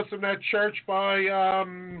right across from that church by,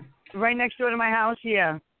 Right next door to my house,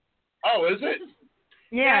 yeah. Oh, is it?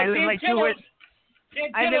 Yeah, it was like I live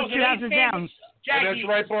 2 houses down. And that's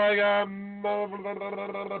right by,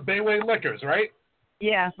 Bayway Liquors, right?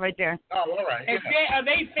 Yeah, right there. Oh, all right. Are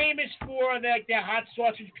they famous for, like, their hot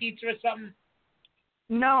sausage pizza or something?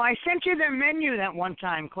 No, I sent you their menu that one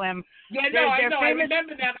time, Clem. Yeah, no, I know. I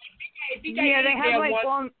remember that. I think yeah, they have like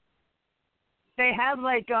one. They have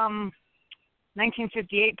like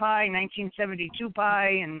 1958 pie, 1972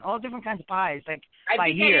 pie, and all different kinds of pies, like by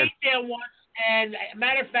year. I ate there once, and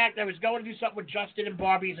matter of fact, I was going to do something with Justin and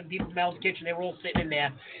Barbie and some people from Mel's Kitchen. They were all sitting in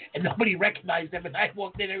there, and nobody recognized them. And I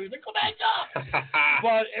walked in, and he was like, "Come back up!"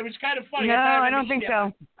 But it was kind of funny. No, I don't think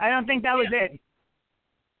so. I don't think that was it.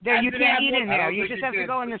 There, you can't eat in there. You just have to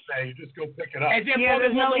go in the. You just go pick it up. Yeah,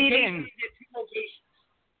 there's no eating. Two locations.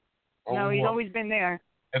 No, he's always been there.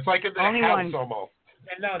 It's like in the Only house one. almost.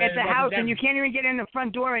 It's a house, and you can't even get in the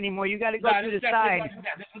front door anymore. You got to go through the side.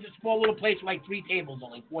 This was a small little place with like 3 tables,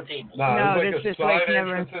 only 4 tables. No, this place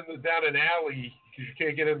never. It's down an alley because you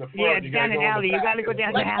can't get in the front. Yeah, it's down an alley. You got to go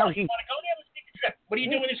down the alley. You want to go there? Let's take a trip. What are you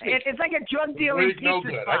doing this week? It's like a drug dealing pizza no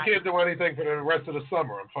good. spot. I can't do anything for the rest of the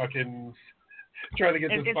summer. I'm fucking trying to get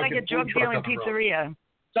this It's fucking like a drug dealing pizzeria.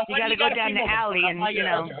 So you got to go down the alley and,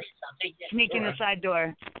 sneak in the side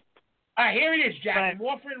door. All right, here it is, Jack. I'm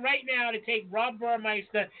offering right now to take Rob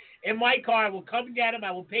Burmeister in my car. We'll come get him.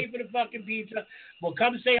 I will pay for the fucking pizza. We'll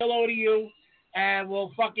come say hello to you, and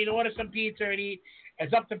we'll fucking order some pizza and eat.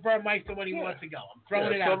 It's up to Burmeister when he wants to go. I'm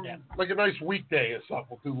throwing it out there. Like a nice weekday or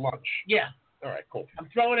something. We'll do lunch. Yeah. All right, cool. I'm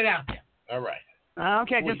throwing it out there. All right.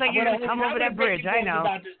 Okay, just like you're going to come over that bridge. I know.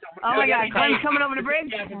 Oh, my God. Clem's coming over the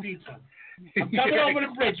bridge? I'm coming over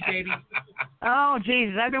the bridge, baby. Oh,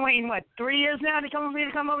 Jesus. I've been waiting, 3 years now to come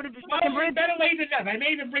over to this fucking bridge? Better late than never. I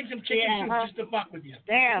may even bring some chicken soup just to fuck with you.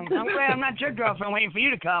 Damn. I'm glad I'm not your girlfriend waiting for you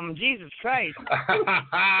to come. Jesus Christ.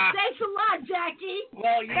 Thanks a lot, Jackie.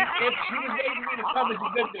 Well, if she was waiting for me to come, it's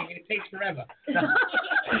a good thing. It takes forever.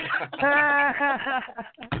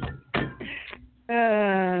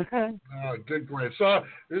 Oh, good grief. So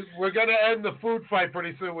we're going to end the food fight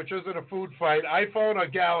pretty soon, which isn't a food fight. iPhone or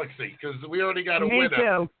Galaxy? Because we already got a winner. Me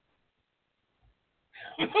too.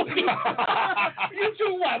 You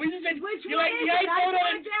two what? We just said you like the iPhone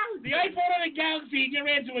or the Galaxy. Your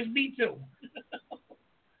answer was me too.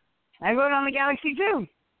 I vote on the Galaxy too.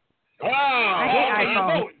 Oh, I hate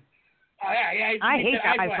iPhone. I hate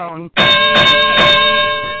the iPhone.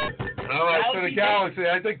 All right, for the Galaxy,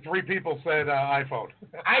 I think 3 people said iPhone.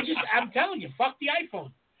 I'm telling you, fuck the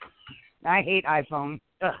iPhone. I hate iPhone.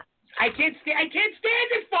 Ugh. I can't stand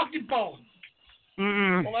this fucking phone.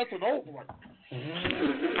 Well, that's an old one.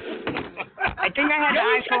 I think I had the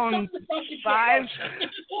iPhone 5.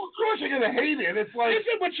 Well, of course you're gonna hate it. It's like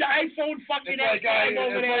listen with your iPhone fucking it's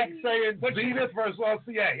over there. like saying Zenith versus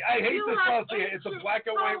RCA. I hate this RCA. It's a black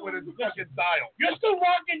and white with a fucking dial. You're still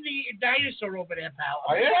rocking the dinosaur over there, pal.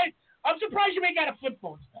 I'm surprised you ain't got a flip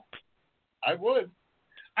phone stuff. I would.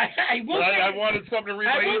 I wanted something to read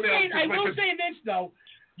my emails. I will say this though,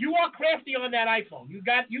 you are crafty on that iPhone. You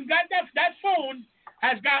got that phone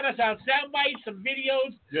has got us out sound bites, some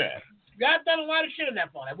videos. Yeah. You have done a lot of shit on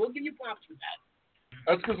that phone. I will give you props for that.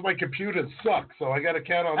 That's because my computer sucks, so I got to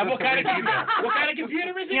count on this. What kind of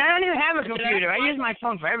computer is it? Yeah, I don't even have a computer. I use my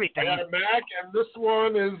phone for everything. I got a Mac, and this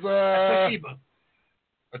one is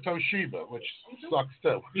a Toshiba, which sucks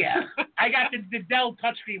too. Yeah, I got the Dell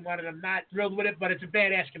touchscreen one, and I'm not thrilled with it, but it's a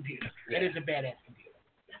badass computer. Yeah. It is a badass computer.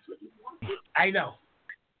 That's what you want. I know.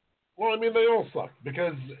 Well, I mean, they all suck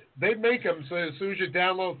because they make them so as soon as you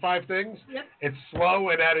download 5 things, it's slow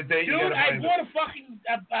and out of date. Dude, I bought a fucking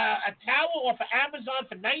a towel off of Amazon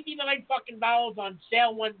for $99 fucking on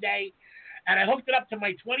sale one day, and I hooked it up to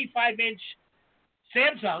my 25-inch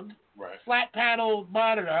Samsung flat panel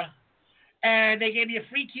monitor, and they gave me a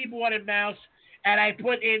free keyboard and mouse, and I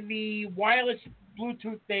put in the wireless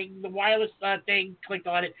Bluetooth thing, the wireless thing, clicked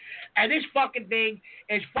on it, and this fucking thing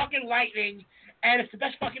is fucking lightning. And it's the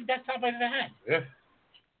best fucking desktop I've ever had. Yeah.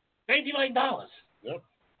 $99. Yep.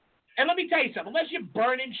 And let me tell you something. Unless you're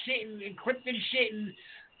burning shit and encrypting shit and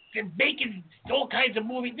making all kinds of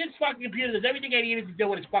movies, this fucking computer does everything I needed to do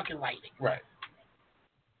with its fucking lightning. Right.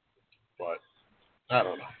 But, I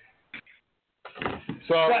don't know.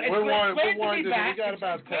 So, we're winding. We got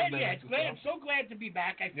about 10 minutes. I'm so glad to be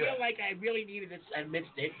back. I feel like I really needed this. I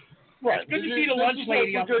missed it. Right. It's good to see the lunch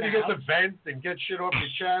lady up in the good to house. get the vent and get shit off your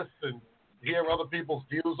chest and hear other people's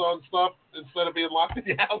views on stuff instead of being locked in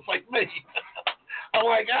your house like me. I'm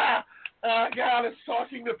like, God, it's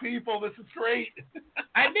talking to people. This is great.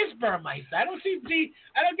 I miss Burmeister. I don't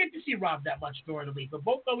get to see Rob that much during the week, but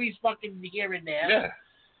both know he's fucking here and there. Yeah.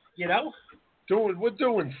 You know? We're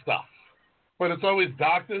doing stuff. But it's always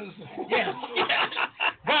doctors. Yeah.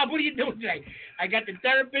 Rob, what are you doing today? I got the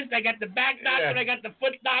therapist, I got the back doctor, I got the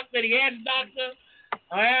foot doctor, the ass doctor.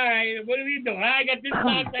 All right, what are you doing? I got this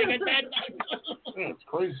doctor, I got that doctor. It's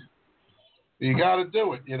crazy. You got to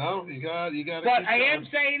do it, you know? You got to. But I am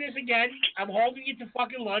saying this again. I'm holding you to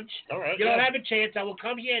fucking lunch. All right. You don't have a chance. I will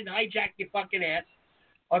come here and hijack your fucking ass.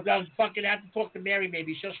 Or I'll fucking have to talk to Mary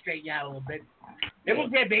maybe. She'll straighten you out a little bit. Maybe we'll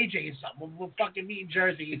grab AJ or something. We'll fucking meet in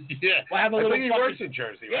Jersey. Yeah. We'll have a little I think he works in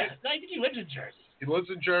Jersey, right? Yeah. No, I think he lives in Jersey. He lives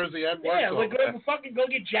in Jersey and works we'll there. fucking go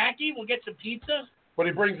get Jackie. We'll get some pizza. But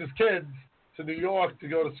he brings his kids to New York to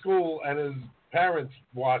go to school, and his parents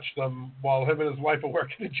watch them while him and his wife are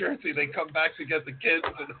working in Jersey. They come back to get the kids.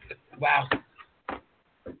 Wow. But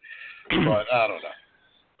I don't know.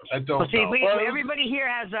 I don't know. Everybody here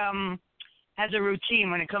has has a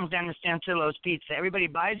routine when it comes down to Santillo's Pizza. Everybody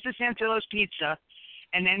buys the Santillo's Pizza,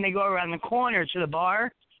 and then they go around the corner to the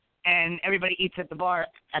bar, and everybody eats at the bar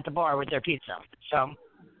with their pizza. So.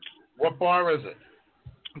 What bar is it?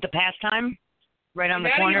 The Pastime, right on the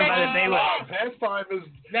corner by the Bayway. Pastime is.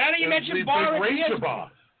 Now that you mentioned bar, bar.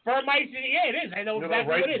 Yeah, it is. I know exactly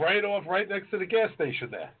what it is. Right next to the gas station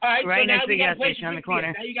there. All right, right so next to the gas station on the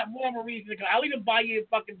corner. Now you got more of a reason to go. I'll even buy you a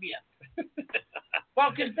fucking beer. Well,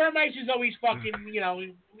 because Burmeister's always fucking, we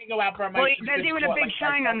go out Burmeister. Well, there's even a big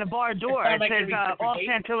sign on the bar door. It says all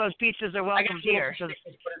Santillo's pizzas are welcome here. So,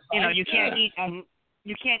 you can't eat and.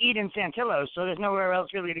 You can't eat in Santillo's, so there's nowhere else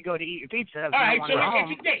really to go to eat your pizza. All right, so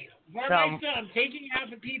it's a date. Burmeister, I'm taking you out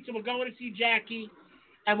for pizza. We're going to see Jackie,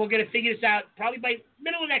 and we're going to figure this out probably by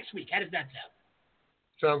middle of next week. How does that sound?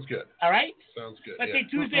 Sounds good. All right? Sounds good. Let's say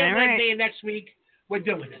Tuesday and Wednesday of next week, we're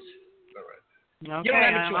doing this. All right. Okay,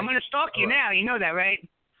 I'm going to stalk you now. You know that, right?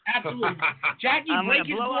 Absolutely. Jackie, I'm going to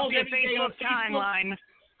breaking blow up balls your every day on Facebook timeline.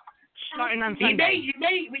 Starting on You Sunday.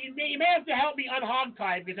 may have to help me unhog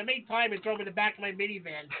time because I made time and throw him in the back of my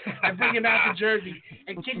minivan and bring him out to Jersey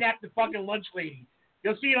and kidnap the fucking lunch lady.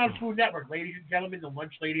 You'll see it on Food Network, ladies and gentlemen. The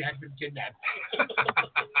lunch lady has been kidnapped.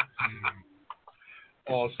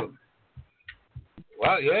 Awesome.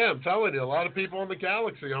 Well, yeah, I'm telling you, a lot of people on the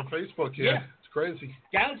Galaxy on Facebook here. Yeah. It's crazy.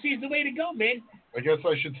 Galaxy's the way to go, man. I guess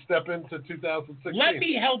I should step into 2016. Let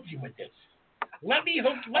me help you with this. I'm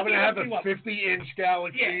going to have a 50-inch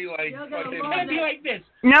Galaxy, like fucking. It's going to be like this.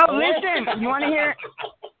 No, listen. You want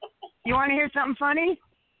to hear something funny?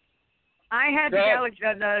 I had the Galaxy.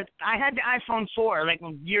 I had the iPhone 4 like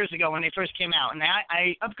years ago when they first came out, and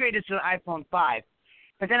I upgraded to the iPhone 5.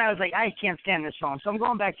 But then I was like, I can't stand this phone, so I'm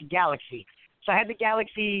going back to Galaxy. So I had the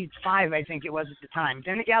Galaxy 5, I think it was at the time.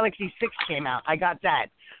 Then the Galaxy 6 came out. I got that.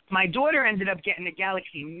 My daughter ended up getting the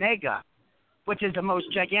Galaxy Mega, which is the most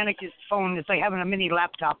gigantic phone. It's like having a mini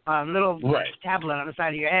laptop, little tablet on the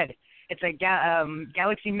side of your head. It's a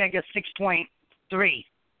Galaxy Mega 6.3.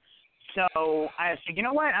 So I said, you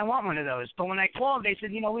know what? I want one of those. But when I called, they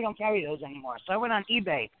said, we don't carry those anymore. So I went on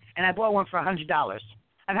eBay, and I bought one for $100.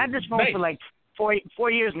 I've had this phone for like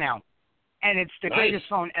 4 years now, and it's the greatest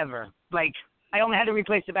phone ever. Like, I only had to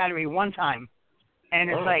replace the battery one time, and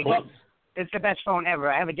it's it's the best phone ever.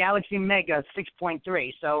 I have a Galaxy Mega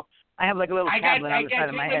 6.3, so I have like a little tablet on the side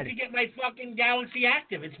of my head. I got to get my fucking Galaxy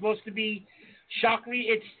Active. It's supposed to be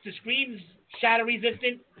the screen's shatter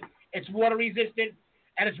resistant, it's water resistant,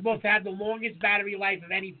 and it's supposed to have the longest battery life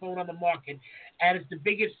of any phone on the market, and it's the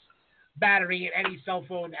biggest battery in any cell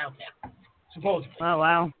phone out there, supposedly. Oh,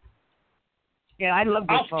 wow. Yeah, I love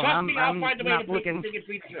this phone. I'll find a way not to looking.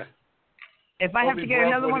 If I have to get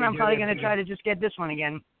another one, I'm probably going to try to just get this one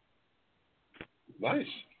again. Nice.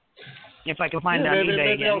 If I can find it on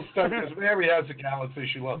eBay again. Because Mary has a Galaxy,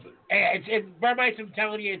 she loves it. Burmeister, I'm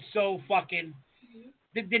telling you, it's so fucking.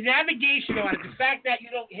 The navigation on it, the fact that you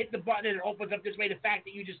don't hit the button and it opens up this way, the fact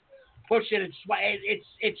that you just push it and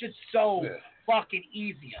it's just so fucking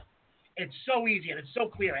easier. It's so easy and it's so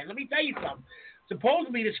clear. And let me tell you something.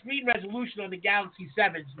 Supposedly the screen resolution on the Galaxy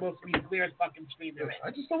 7 is supposed to be the clearest fucking screen there is.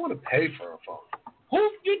 I just don't want to pay for a phone.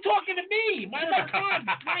 Who you talking to me? My like crime.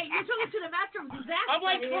 Right, you're talking to the master of disaster. I'm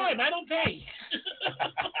like crime. I don't pay.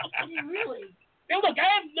 I mean, really? Now look, I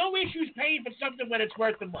have no issues paying for something when it's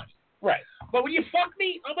worth the money. Right. But when you fuck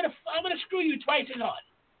me, I'm gonna screw you twice as hard.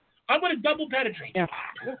 I'm gonna double penetrate. Yeah.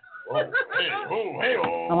 I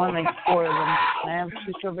want like 4 of them. I have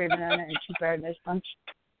 2 strawberry banana and 2 paradise punch.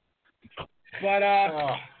 But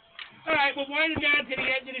all right, we're winding down to the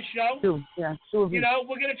end of the show. 2, yeah, 2 of you know,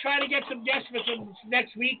 we're gonna try to get some guests for some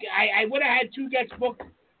next week. I would have had 2 guests booked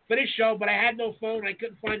for this show, but I had no phone. I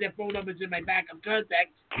couldn't find their phone numbers in my backup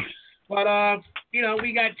contacts. But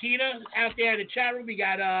we got Tina out there in the chat room. We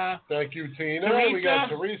got thank you, Tina. Teresa. We got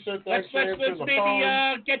Teresa. Thanks for answering the phone.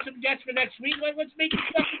 Let's maybe get some guests for next week. Let's make this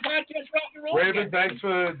fucking podcast rock and roll. Raven, thanks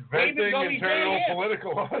for venting internal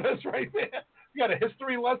political on us right there. You got a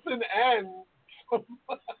history lesson and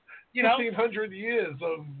 1,500 years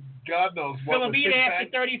of God knows what. Philomena, after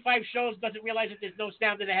 35 shows, doesn't realize that there's no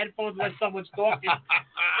sound in the headphones when someone's talking.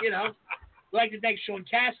 We'd like to thank Sean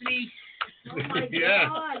Cassidy. Oh my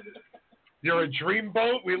God. You're a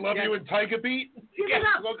dreamboat. We love you in Tiger Beat.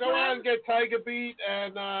 So go on and get Tiger Beat.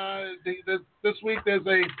 And this week there's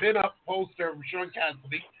a pin-up poster of Sean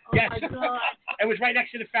Cassidy. Yes. It was right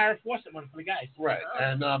next to the Farrah Fawcett one for the guys. Right.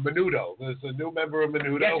 And Menudo. There's a new member of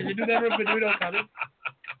Menudo. Yes, there's a new member of Menudo coming.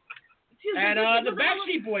 And the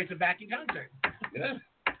Backstreet Boys are back in concert. Yeah.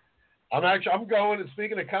 I'm going, and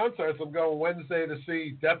speaking of concerts, I'm going Wednesday to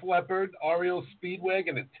see Def Leppard, REO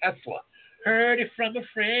Speedwagon, and Tesla. Heard it from a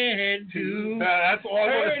friend who. That's all I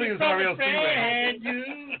want to see is REO friend who.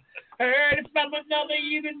 Heard it from another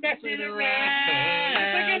you've been messing around.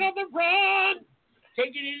 Taking on the run.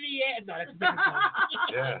 Taking it in the air. No, that's a different song.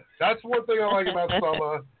 Yeah, that's one thing I like about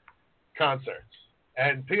some concerts.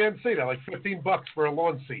 And PNC, they're like $15 for a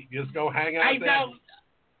lawn seat. You just go hang out there. I know.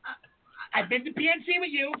 I've been to PNC with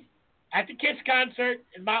you at the Kiss concert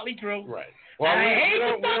in Motley Crue. Right. Well, I hate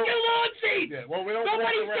the fucking lawn seat. Yeah, well, we don't walk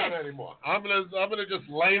around anymore. I'm gonna just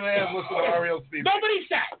lay there and listen to REO Speedwagon. Nobody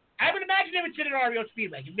sat. I would imagine they would sit at REO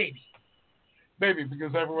Speedwagon, maybe. Maybe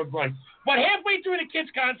because everyone's like. But halfway through the Kiss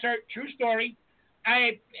concert, true story,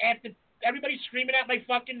 after everybody screaming out my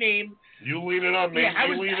fucking name. You leaning on me. Yeah, I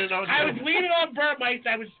was leaning on Burmeister.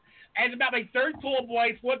 I was about my third tall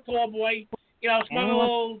boy, fourth tall boy. You know, smoking a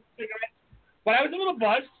little cigarette. But I was a little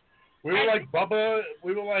buzzed. We were like Bubba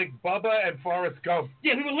and Forrest Gump.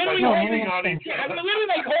 Yeah, we were literally holding on each other. We were literally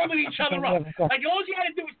like holding each other up. Like all you had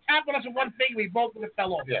to do was tap on us with one finger. We both would have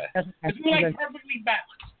fell off. Yeah. Because we were like perfectly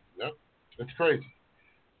balanced. Yep, it's crazy.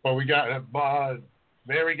 But we got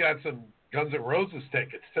Mary got some Guns N' Roses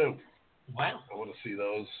tickets too. Wow. I want to see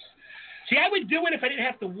those. See, I would do it if I didn't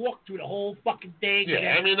have to walk through the whole fucking thing.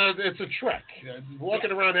 Yeah, I mean, it's a trek.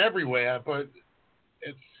 Walking around everywhere, but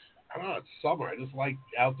it's, I don't know, it's summer. I just like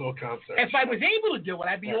outdoor concerts. If I was able to do it,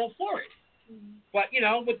 I'd be all for it. But, you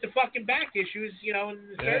know, with the fucking back issues, you know, and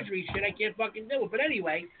the surgery shit, I can't fucking do it. But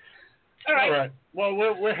anyway, all right. Well,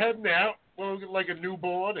 we're heading out. We'll get like a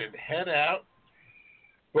newborn and head out.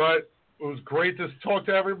 But it was great to talk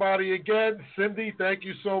to everybody again. Cindy, thank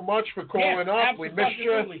you so much for calling up. We missed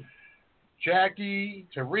you. Jackie,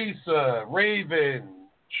 Teresa, Raven,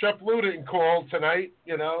 Shep Lou didn't call tonight,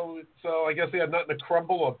 you know, so I guess he had nothing to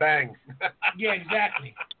crumble or bang. Yeah,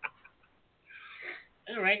 exactly.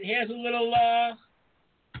 All right, here's a little rock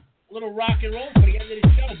and roll for the end of the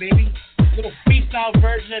show, baby. A little freestyle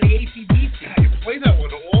version of the AC/DC. You play that one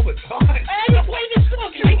all the time. I haven't played this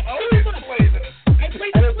song. You always play this. I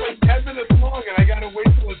played this like 10 minutes long, and I got to wait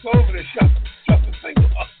till it's over to shut the thing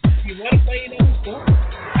off. You want to play another song?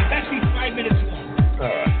 It's actually 5 minutes long. All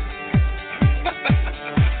right.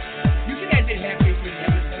 You can end it halfway through the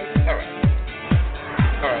episode. All right.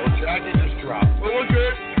 Well, Jackie just dropped. Well, we're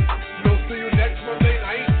good. We'll see you next Monday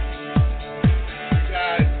night. We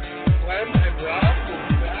got Clem and Rob.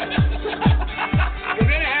 We're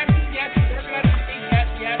going to have some guests. We're working on some big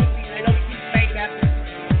guests. I know we keep saying that.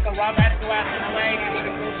 So Rob had to go out to LA. I got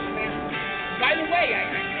to go somewhere. By the way, I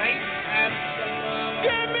might have some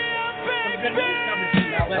good news coming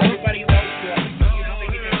soon. I'll let everybody know. You know,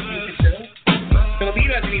 maybe next week or two. Philip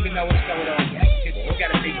doesn't even know what's going on yet. He's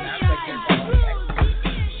got a big mouth like this.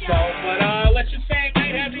 So, but let's just say I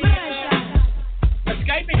might have a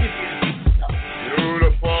Skype interview.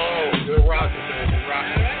 Beautiful. Good rocking, man. Good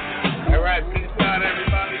rocking. All right. Peace out,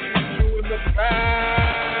 everybody. You in the past.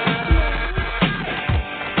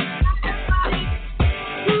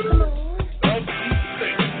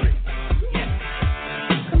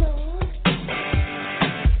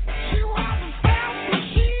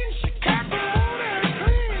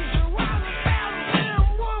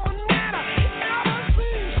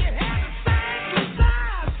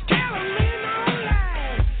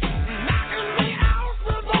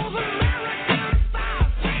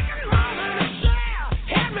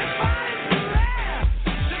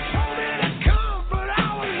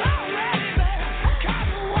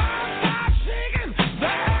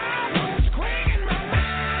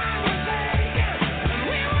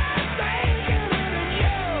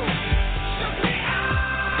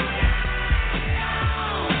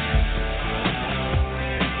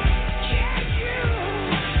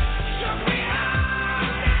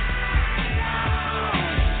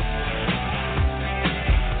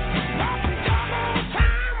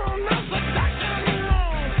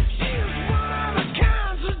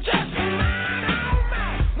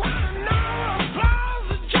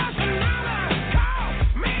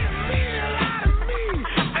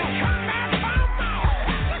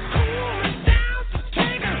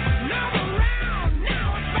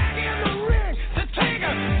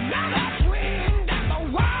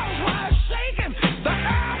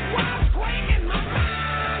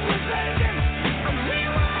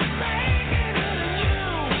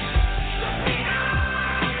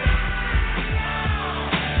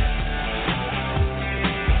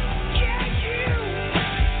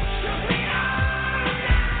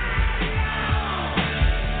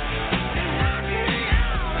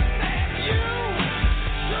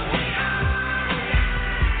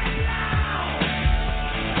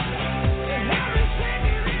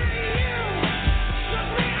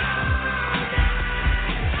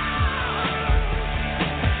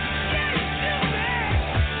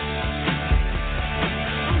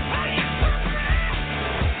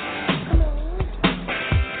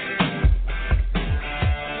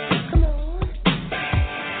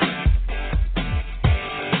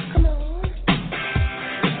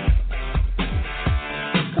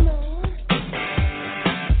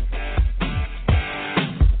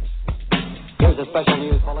 a special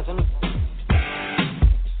news bulletin.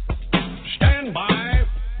 Stand by.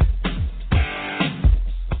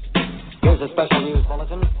 Here's a special news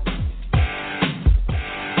bulletin.